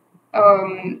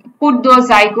put those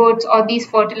zygotes or these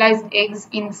fertilized eggs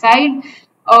inside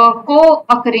a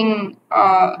co-occurring,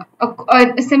 a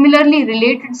similarly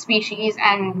related species,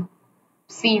 and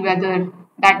see whether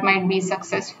that might be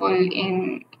successful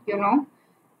in,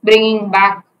 bringing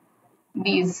back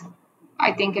these,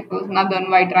 I think it was northern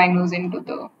white rhinos, into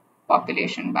the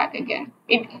population back again.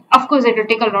 It, of course, it will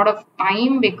take a lot of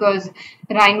time because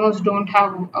rhinos don't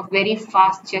have a very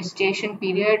fast gestation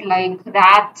period like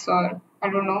rats or I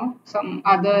don't know some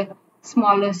other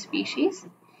smaller species.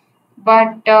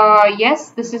 But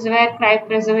yes, this is where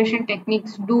cryopreservation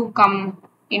techniques do come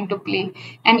into play.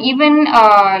 And even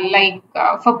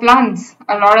for plants,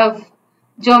 a lot of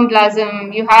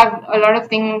germplasm, you have a lot of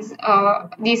things,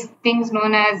 these things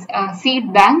known as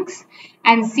seed banks,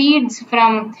 and seeds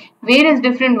from various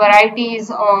different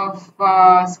varieties of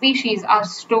species are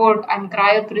stored and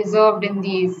cryopreserved in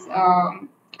these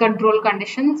control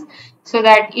conditions, so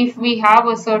that if we have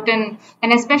a certain,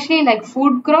 and especially like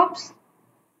food crops,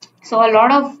 so a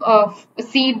lot of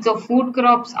seeds of food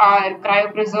crops are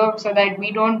cryopreserved so that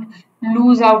we don't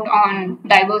lose out on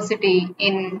diversity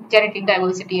in genetic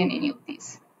diversity in any of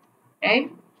these,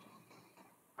 right?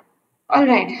 All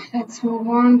right, let's move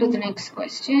on to the next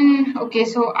question. Okay,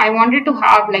 so I wanted to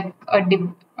have like a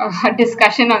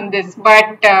discussion on this,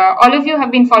 but all of you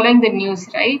have been following the news,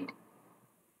 right?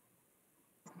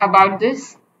 About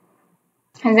this.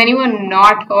 Has anyone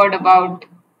not heard about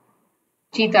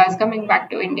cheetahs coming back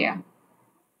to India?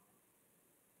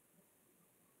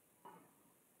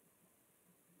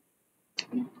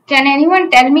 Can anyone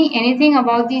tell me anything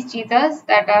about these cheetahs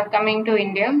that are coming to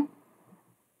India?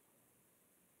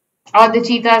 Or the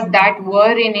cheetahs that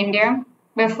were in India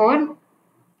before?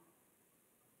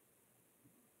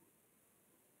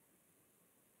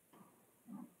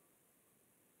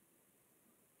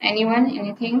 Anyone?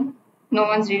 Anything? No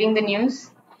one's reading the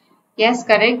news? Yes,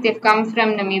 correct. They've come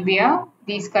from Namibia,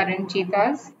 these current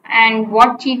cheetahs. And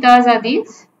what cheetahs are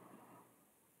these?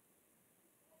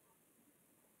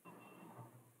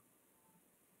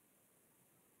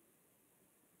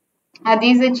 Are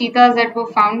these the cheetahs that were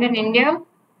found in India?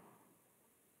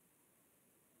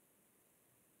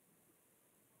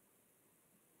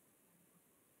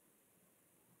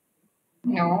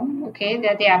 No. Okay,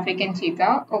 they're the African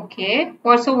cheetah. Okay.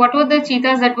 So what were the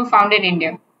cheetahs that were found in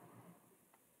India?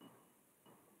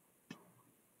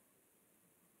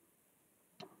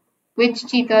 Which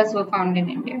cheetahs were found in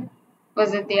India?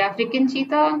 Was it the African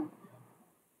cheetah?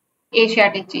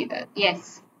 Asiatic cheetah.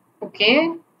 Yes. Okay.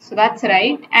 So that's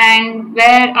right. And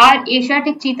where are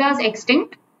Asiatic cheetahs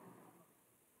extinct?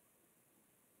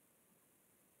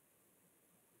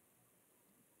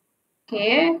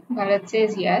 Okay. Bharat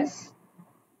says yes.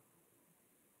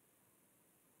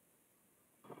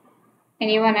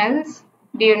 Anyone else?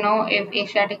 Do you know if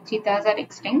Asiatic cheetahs are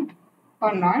extinct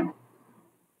or not?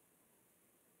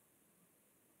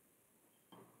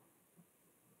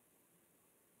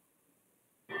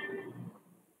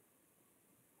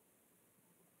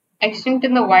 Extinct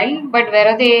in the wild, but where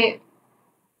are they?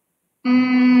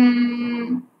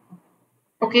 Mm,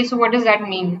 okay, so what does that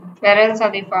mean? Where else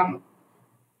are they found?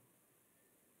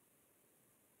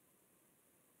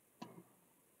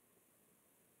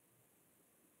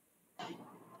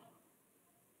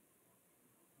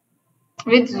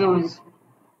 Which zoos?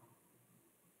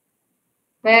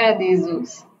 Where are these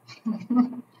zoos?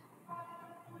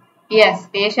 Yes,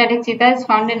 the Asiatic cheetah is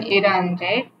found in Iran,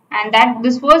 right? And that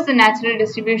this was the natural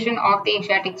distribution of the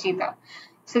Asiatic cheetah.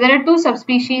 So there are two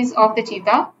subspecies of the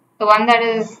cheetah. The one that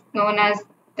is known as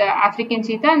the African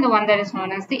cheetah and the one that is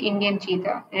known as the Indian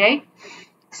cheetah, right?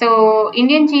 So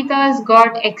Indian cheetahs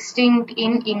got extinct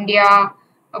in India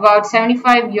about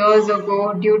 75 years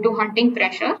ago due to hunting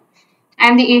pressure.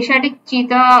 And the Asiatic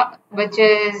cheetah, which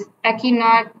is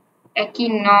Echinonyx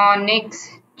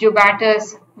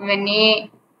jubatus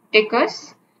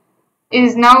venaticus,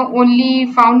 is now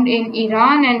only found in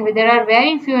Iran, and there are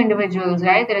very few individuals,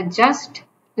 right? There are just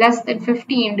less than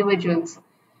 50 individuals.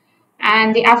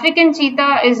 And the African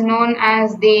cheetah is known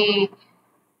as the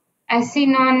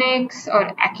Echinonyx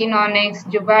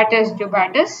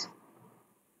jubatus.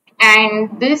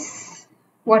 And this,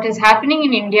 what is happening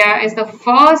in India, is the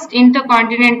first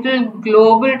intercontinental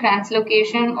global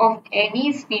translocation of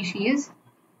any species.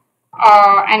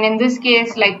 And in this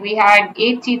case, like we had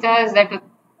 8 cheetahs that are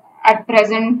at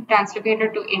present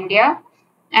translocated to India.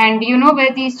 And do you know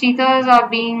where these cheetahs are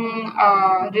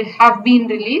have been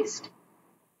released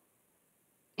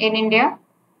in India?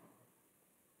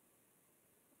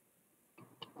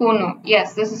 Kuno.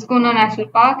 Yes, this is Kuno National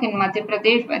Park in Madhya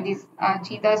Pradesh where these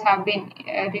cheetahs have been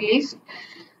released.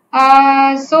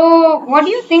 So what do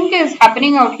you think is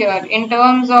happening out here in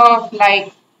terms of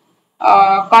like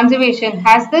conservation?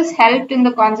 Has this helped in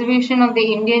the conservation of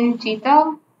the Indian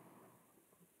cheetah,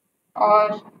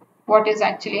 or what is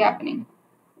actually happening?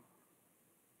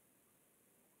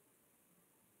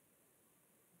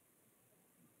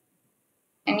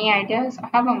 Any ideas? I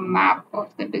have a map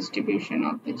of the distribution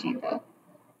of the cheetah.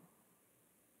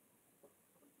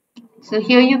 So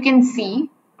here you can see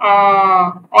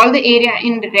all the area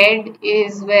in red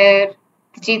is where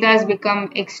the cheetah has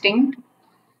become extinct.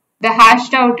 The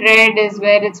hashed out red is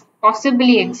where it's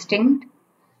possibly extinct.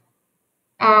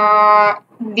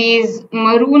 These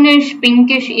maroonish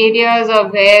pinkish areas are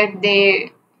where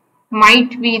they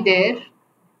might be there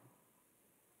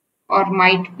or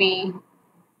might be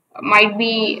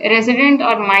resident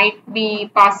or might be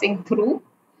passing through.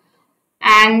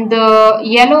 And the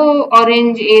yellow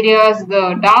orange areas,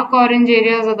 the dark orange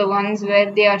areas are the ones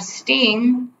where they are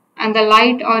staying, and the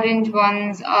light orange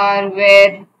ones are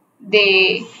where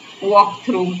they walk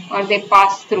through or they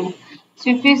pass through.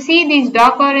 So if you see, these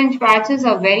dark orange patches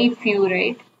are very few,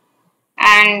 right?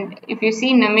 And if you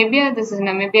see Namibia, this is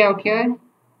Namibia out here.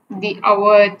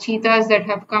 Our cheetahs that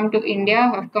have come to India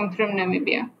have come from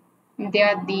Namibia. They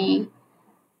are the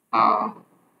uh,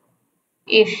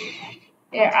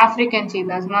 African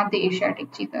cheetahs, not the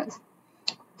Asiatic cheetahs.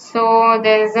 So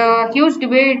there's a huge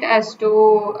debate as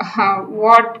to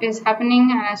what is happening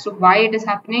and as to why it is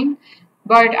happening.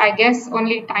 But I guess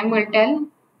only time will tell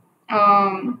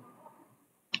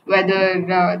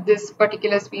whether this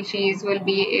particular species will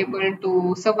be able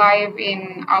to survive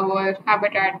in our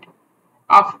habitat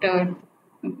after,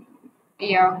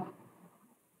 yeah,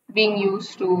 being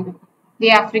used to the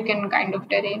African kind of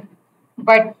terrain.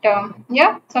 But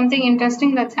yeah, something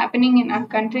interesting that's happening in our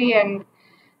country, and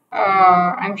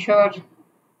I'm sure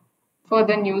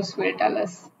further news will tell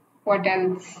us what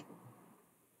else,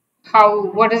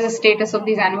 what is the status of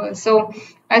these animals. So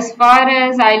as far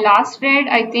as I last read,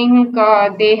 I think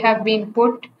they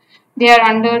are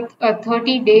under a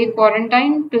 30-day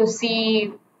quarantine to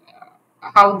see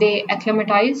how they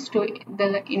acclimatize to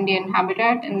the Indian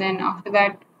habitat, and then after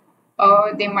that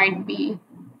they might be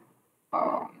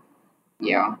uh,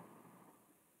 yeah,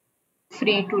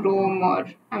 free to roam, or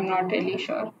I'm not really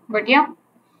sure, but yeah.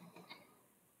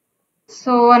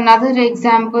 So another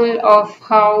example of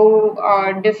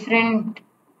how different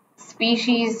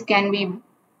species can be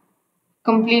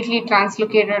completely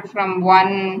translocated from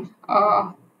one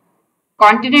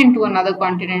continent to another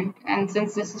continent, and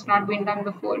since this has not been done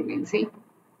before, we'll see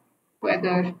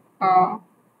whether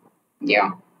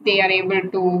yeah, they are able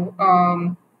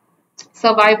to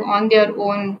survive on their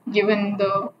own given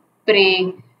the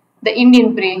prey, the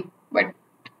Indian prey. But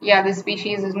yeah, the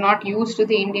species is not used to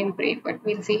the Indian prey, but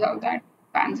we'll see how that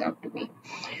pans out to be.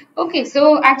 Okay,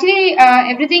 so actually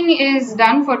everything is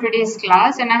done for today's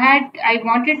class, and I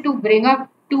wanted to bring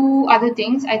up two other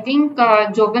things. I think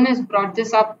Jovan has brought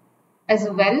this up as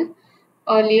well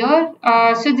earlier.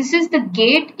 So this is the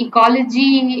GATE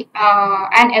Ecology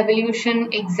and Evolution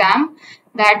exam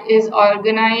that is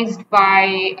organized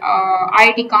by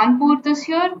IIT Kanpur this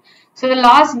year. So the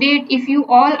last date, if you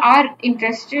all are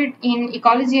interested in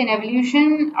ecology and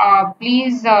evolution,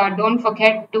 please don't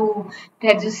forget to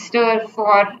register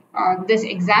for this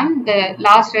exam. The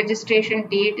last registration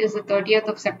date is the 30th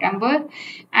of September,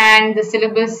 and the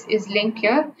syllabus is linked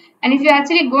here. And if you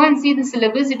actually go and see the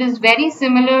syllabus, it is very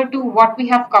similar to what we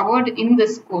have covered in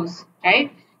this course,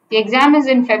 right? The exam is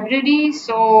in February,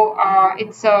 so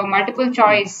it's a multiple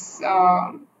choice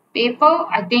paper.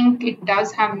 I think it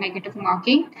does have negative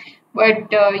marking,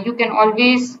 but you can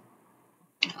always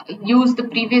use the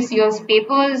previous year's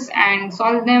papers and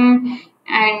solve them.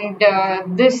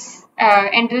 And this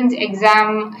entrance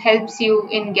exam helps you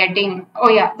in getting, oh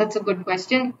yeah, that's a good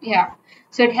question. Yeah.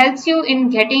 So it helps you in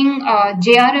getting a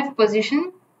JRF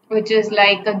position, which is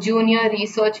like a junior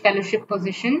research fellowship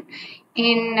position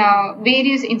in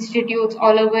various institutes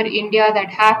all over India that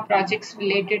have projects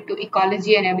related to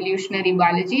ecology and evolutionary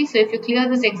biology. So if you clear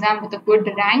this exam with a good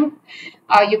rank,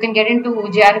 you can get into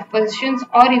JRF positions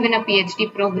or even a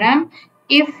PhD program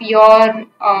if your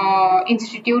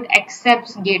institute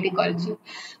accepts GATE ecology.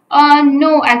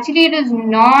 No, actually it is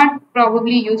not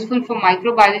probably useful for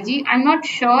microbiology. I'm not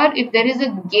sure if there is a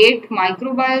GATE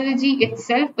microbiology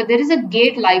itself, but there is a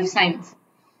GATE life science.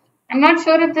 I'm not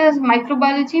sure if there's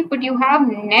microbiology, but you have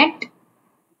NET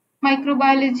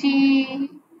microbiology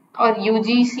or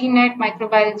UGC NET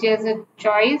microbiology as a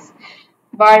choice.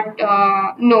 But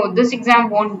no, this exam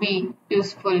won't be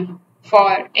useful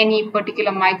for any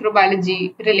particular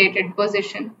microbiology related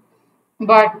position.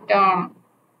 But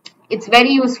it's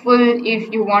very useful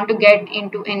if you want to get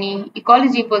into any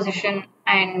ecology position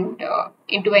and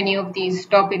into any of these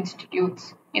top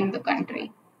institutes in the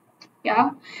country.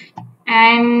 Yeah.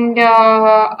 And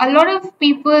a lot of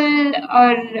people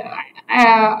are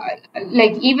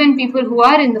like, even people who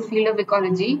are in the field of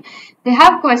ecology, they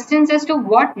have questions as to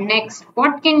what next,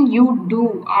 what can you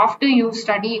do after you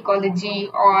study ecology,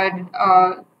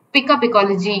 or pick up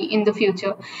ecology in the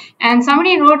future. And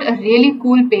somebody wrote a really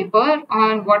cool paper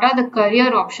on what are the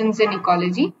career options in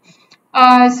ecology.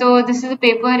 So this is a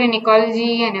paper in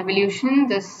ecology and evolution,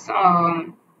 this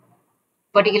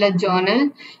particular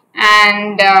journal,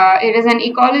 and it is an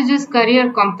ecologist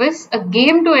career compass, a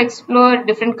game to explore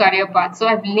different career paths. So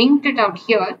I've linked it out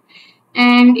here,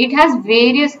 and it has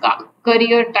various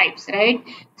career types, right?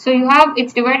 So you have,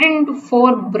 it's divided into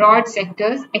four broad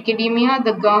sectors: academia,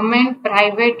 the government,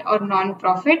 private or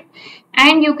non-profit,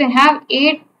 and you can have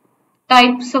eight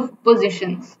types of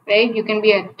positions, right? You can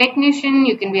be a technician,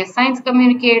 you can be a science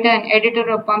communicator, an editor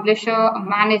or publisher, a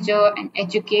manager, an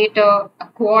educator, a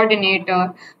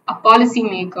coordinator, a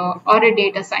policymaker, or a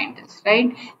data scientist,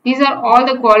 right? These are all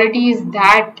the qualities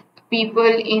that people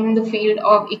in the field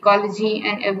of ecology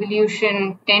and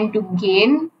evolution tend to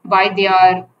gain by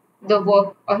their the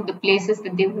work or the places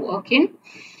that they work in.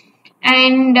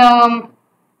 And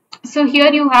so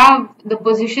here you have the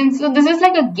position. So this is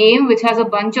like a game which has a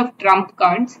bunch of trump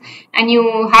cards, and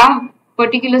you have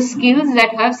particular skills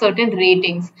that have certain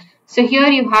ratings. So here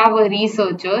you have a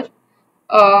researcher,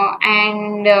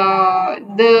 and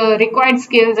the required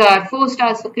skills are 4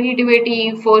 stars for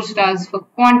creativity, 4 stars for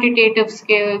quantitative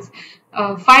skills,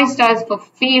 5 stars for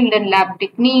field and lab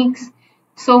techniques.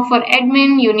 So for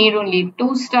admin, you need only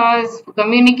 2 stars. For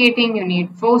communicating, you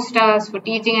need 4 stars. For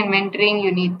teaching and mentoring,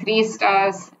 you need 3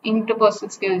 stars.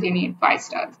 Interpersonal skills, you need 5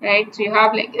 stars, right? So you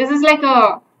have like, this is like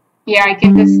a, yeah, I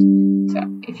can just,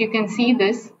 so if you can see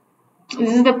this,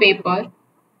 this is the paper,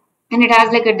 and it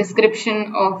has like a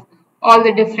description of all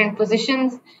the different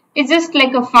positions. It's just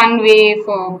like a fun way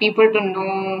for people to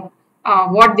know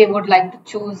what they would like to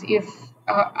choose if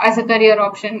as a career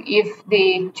option if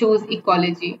they choose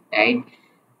ecology, right?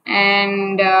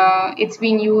 And it's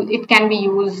been used, it can be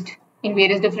used in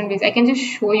various different ways. I can just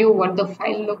show you what the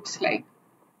file looks like.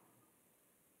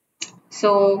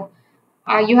 So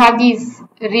you have these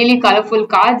really colorful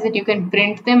cards that you can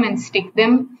print them and stick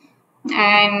them,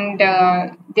 and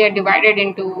they are divided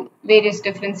into various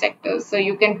different sectors. So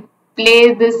you can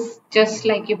play this just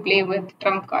like you play with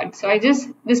trump cards. So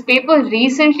this paper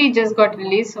recently just got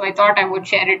released, so I thought I would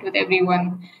share it with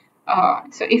everyone.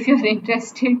 So if you're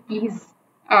interested, please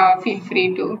feel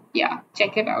free to, yeah,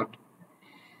 check it out.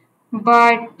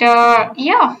 But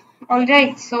yeah, all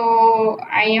right. So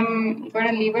I am going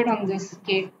to leave it on this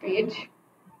gate page.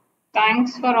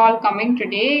 Thanks for all coming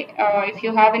today. If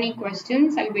you have any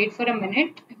questions, I'll wait for a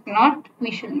minute. If not,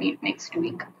 we shall meet next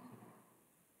week.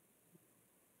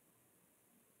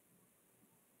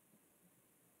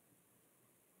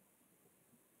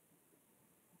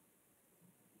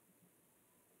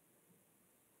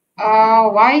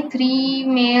 Why 3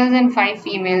 males and 5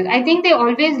 females? I think they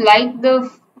always like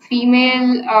the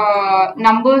female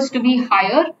numbers to be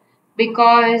higher,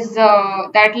 because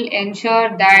that will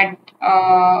ensure that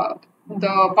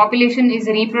the population is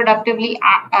reproductively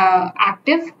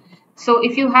active. So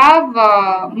if you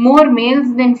have more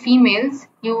males than females,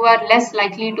 you are less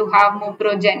likely to have more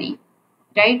progeny,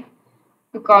 right?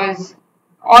 Because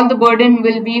all the burden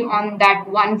will be on that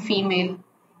one female,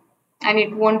 and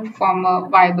it won't form a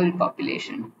viable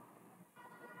population.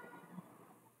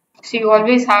 So you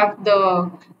always have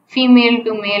the female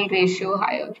to male ratio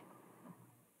higher.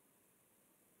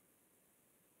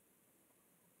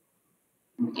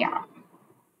 Yeah.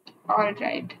 All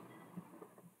right.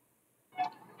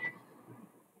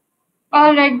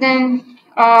 All right then.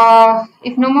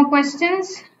 If no more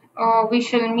questions, we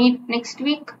shall meet next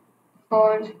week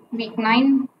for week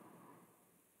 9.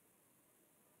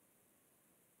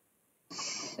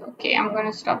 Okay, I'm going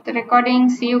to stop the recording.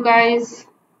 See you guys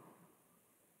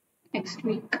next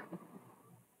week.